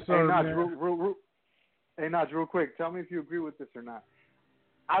 Yes, sir, Hey, Naj, real quick, tell me if you agree with this or not.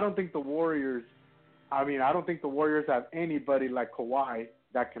 I don't think the Warriors have anybody like Kawhi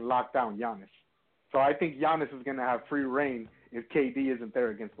that can lock down Giannis. So I think Giannis is going to have free reign if KD isn't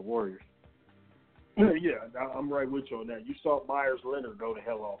there against the Warriors. Yeah, I'm right with you on that. You saw Myers Leonard go to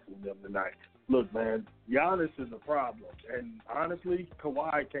hell off with them tonight. Look, man, Giannis is a problem. And honestly,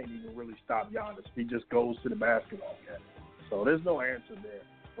 Kawhi can't even really stop Giannis. He just goes to the basketball game. So there's no answer there.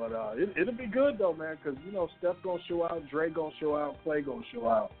 But it'll be good, though, man, because, Steph going to show out, Dre going to show out, Clay going to show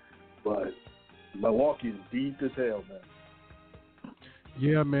out. But Milwaukee is deep as hell, man.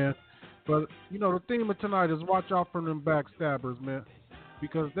 Yeah, man. But, the theme of tonight is watch out for them backstabbers, man,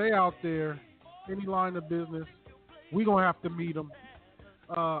 because they out there, any line of business, we going to have to meet them.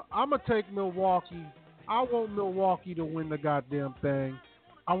 I'm going to take Milwaukee. I want Milwaukee to win the goddamn thing.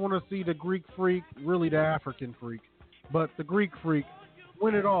 I want to see the Greek Freak, really the African Freak, but the Greek Freak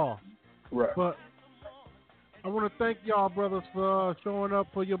win it all. Right. But I want to thank y'all, brothers, for showing up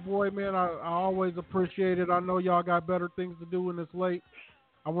for your boy, man. I always appreciate it. I know y'all got better things to do when it's late.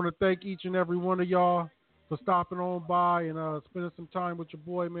 I want to thank each and every one of y'all for stopping on by and spending some time with your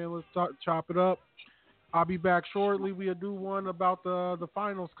boy, man. Let's chop it up. I'll be back shortly. We'll do one about the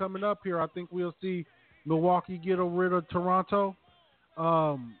finals coming up here. I think we'll see Milwaukee get rid of Toronto,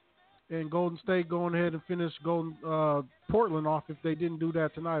 and Golden State going ahead and finish Portland off if they didn't do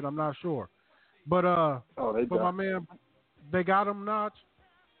that tonight. I'm not sure. But my man, they got him, Notch?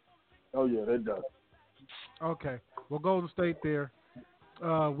 Oh, yeah, they done. Okay. Well, Golden State there.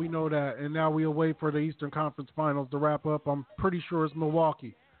 We know that. And now we'll wait for the Eastern Conference Finals to wrap up. I'm pretty sure it's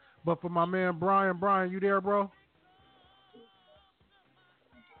Milwaukee. But for my man, Brian, you there, bro?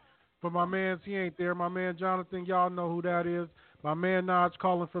 For my man, he ain't there. My man, Jonathan, y'all know who that is. My man, Nodge,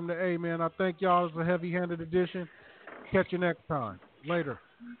 calling from the A, man. I thank y'all. It's a heavy-handed edition. Catch you next time. Later.